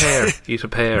 Eat a pear. Eat a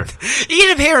pear.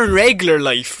 Eat a pear in regular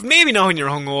life. Maybe not when you're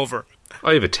hungover.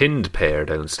 I have a tinned pear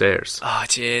downstairs. Oh,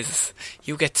 Jesus.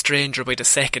 You get stranger by the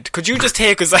second. Could you just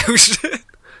take us out?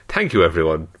 Thank you,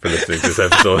 everyone, for listening to this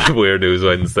episode of Weird News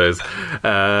Wednesdays.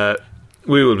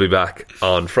 We will be back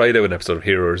on Friday with an episode of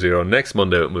Hero Zero, next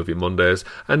Monday with Movie Mondays,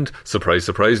 and surprise,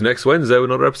 surprise, next Wednesday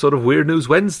with another episode of Weird News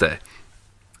Wednesday.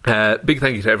 Big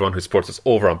thank you to everyone who supports us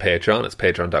over on Patreon. It's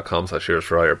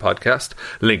patreon.com/Heroes4Hire podcast.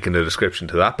 Link in the description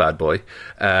to that bad boy.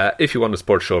 If you want to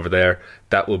support the show over there,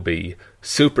 that would be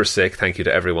super sick. Thank you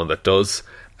to everyone that does.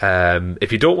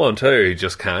 If you don't want to, or you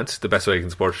just can't, the best way you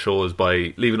can support the show is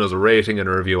by leaving us a rating and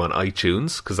a review on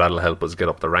iTunes, because that'll help us get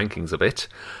up the rankings a bit.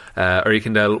 Or you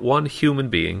can tell one human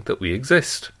being that we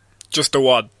exist. Just the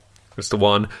one. Just the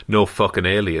one. No fucking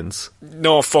aliens.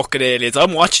 No fucking aliens.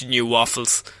 I'm watching you,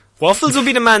 Waffles. Waffles will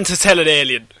be the man to tell an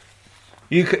alien.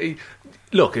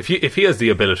 Look, if he has the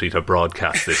ability to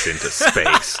broadcast this into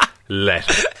space, let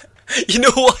him. You know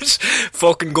what?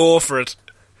 Fucking go for it.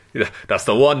 Yeah, that's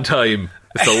the one time.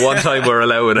 It's the one time we're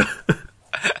allowing it.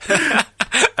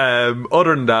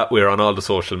 Other than that, we're on all the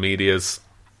social medias.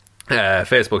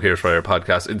 Facebook Heroes for Hire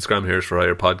Podcast, Instagram Heroes for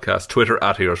Hire Podcast, Twitter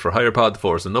at Heroes for Hire Pod,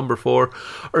 4 is the number 4,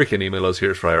 or you can email us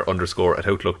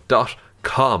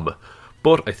heroesforhire_@outlook.com.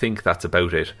 But I think that's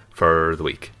about it for the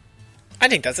week. I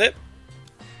think that's it.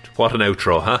 What an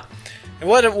outro, huh?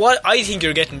 What I think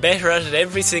you're getting better at it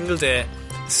every single day.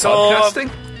 So, podcasting?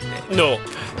 No.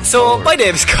 So, my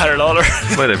name's Conor Lawler.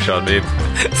 My name's Sean Bean.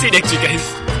 See you next week,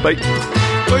 guys. Bye.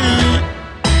 Bye.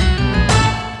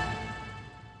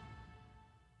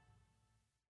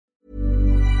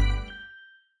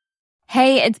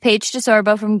 Hey, it's Paige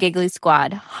DeSorbo from Giggly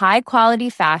Squad. High quality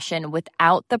fashion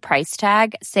without the price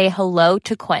tag. Say hello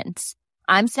to Quince.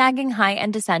 I'm snagging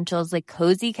high-end essentials like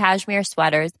cozy cashmere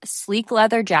sweaters, sleek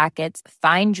leather jackets,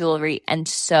 fine jewelry, and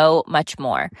so much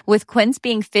more. With Quince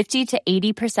being 50 to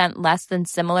 80% less than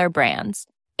similar brands.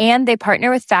 And they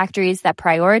partner with factories that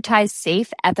prioritize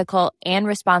safe, ethical, and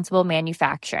responsible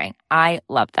manufacturing. I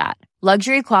love that.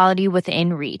 Luxury quality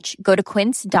within reach. Go to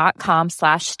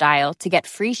quince.com/style to get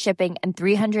free shipping and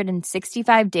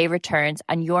 365-day returns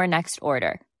on your next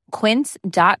order.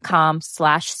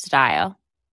 Quince.com/style.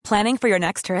 Planning for your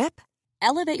next trip?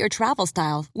 Elevate your travel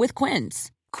style with Quince.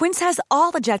 Quince has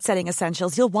all the jet-setting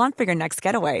essentials you'll want for your next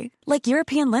getaway, like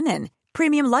European linen,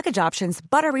 premium luggage options,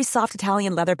 buttery soft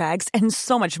Italian leather bags, and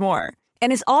so much more.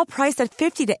 And is all priced at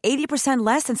 50 to 80%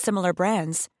 less than similar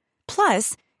brands.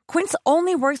 Plus, Quince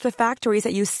only works with factories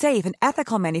that use safe and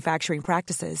ethical manufacturing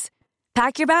practices.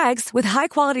 Pack your bags with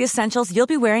high-quality essentials you'll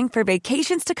be wearing for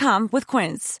vacations to come with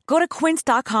Quince. Go to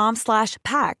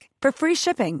quince.com/pack for free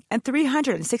shipping and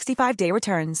 365-day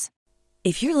returns.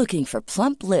 If you're looking for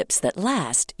plump lips that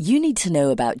last, you need to know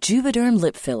about Juvederm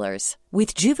lip fillers.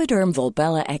 With Juvederm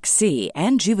Volbella XC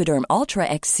and Juvederm Ultra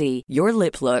XC, your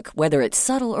lip look, whether it's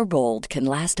subtle or bold, can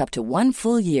last up to 1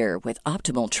 full year with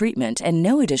optimal treatment and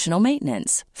no additional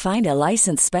maintenance. Find a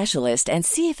licensed specialist and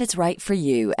see if it's right for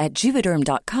you at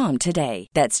Juvederm.com today.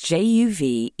 That's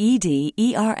JUVEDERM.com.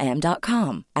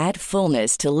 Add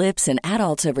fullness to lips in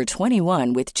adults over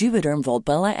 21 with Juvederm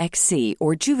Volbella XC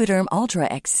or Juvederm Ultra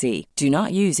XC. Do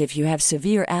not use if you have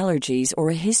severe allergies or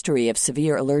a history of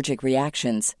severe allergic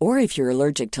reactions, or if you're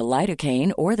allergic to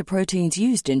lidocaine or the proteins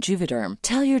used in Juvederm.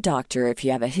 Tell your doctor if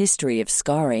you have a history of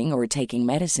scarring or taking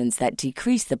medicines that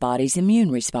decrease the body's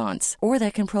immune response or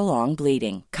that can prolong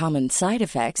bleeding. Common side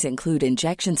effects include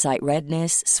injection site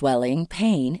redness, swelling,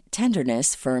 pain,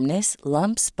 tenderness, firmness,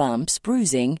 lumps, bumps,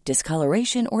 bruising,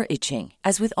 discoloration, or itching.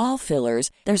 As with all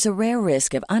fillers, there's a rare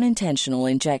risk of unintentional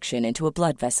injection into a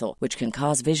blood vessel, which can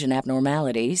cause vision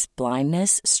abnormalities,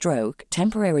 blindness, stroke,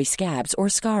 temporary scabs, or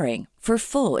scarring. For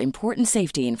full, important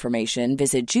safety information,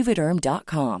 visit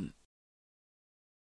Juvederm.com.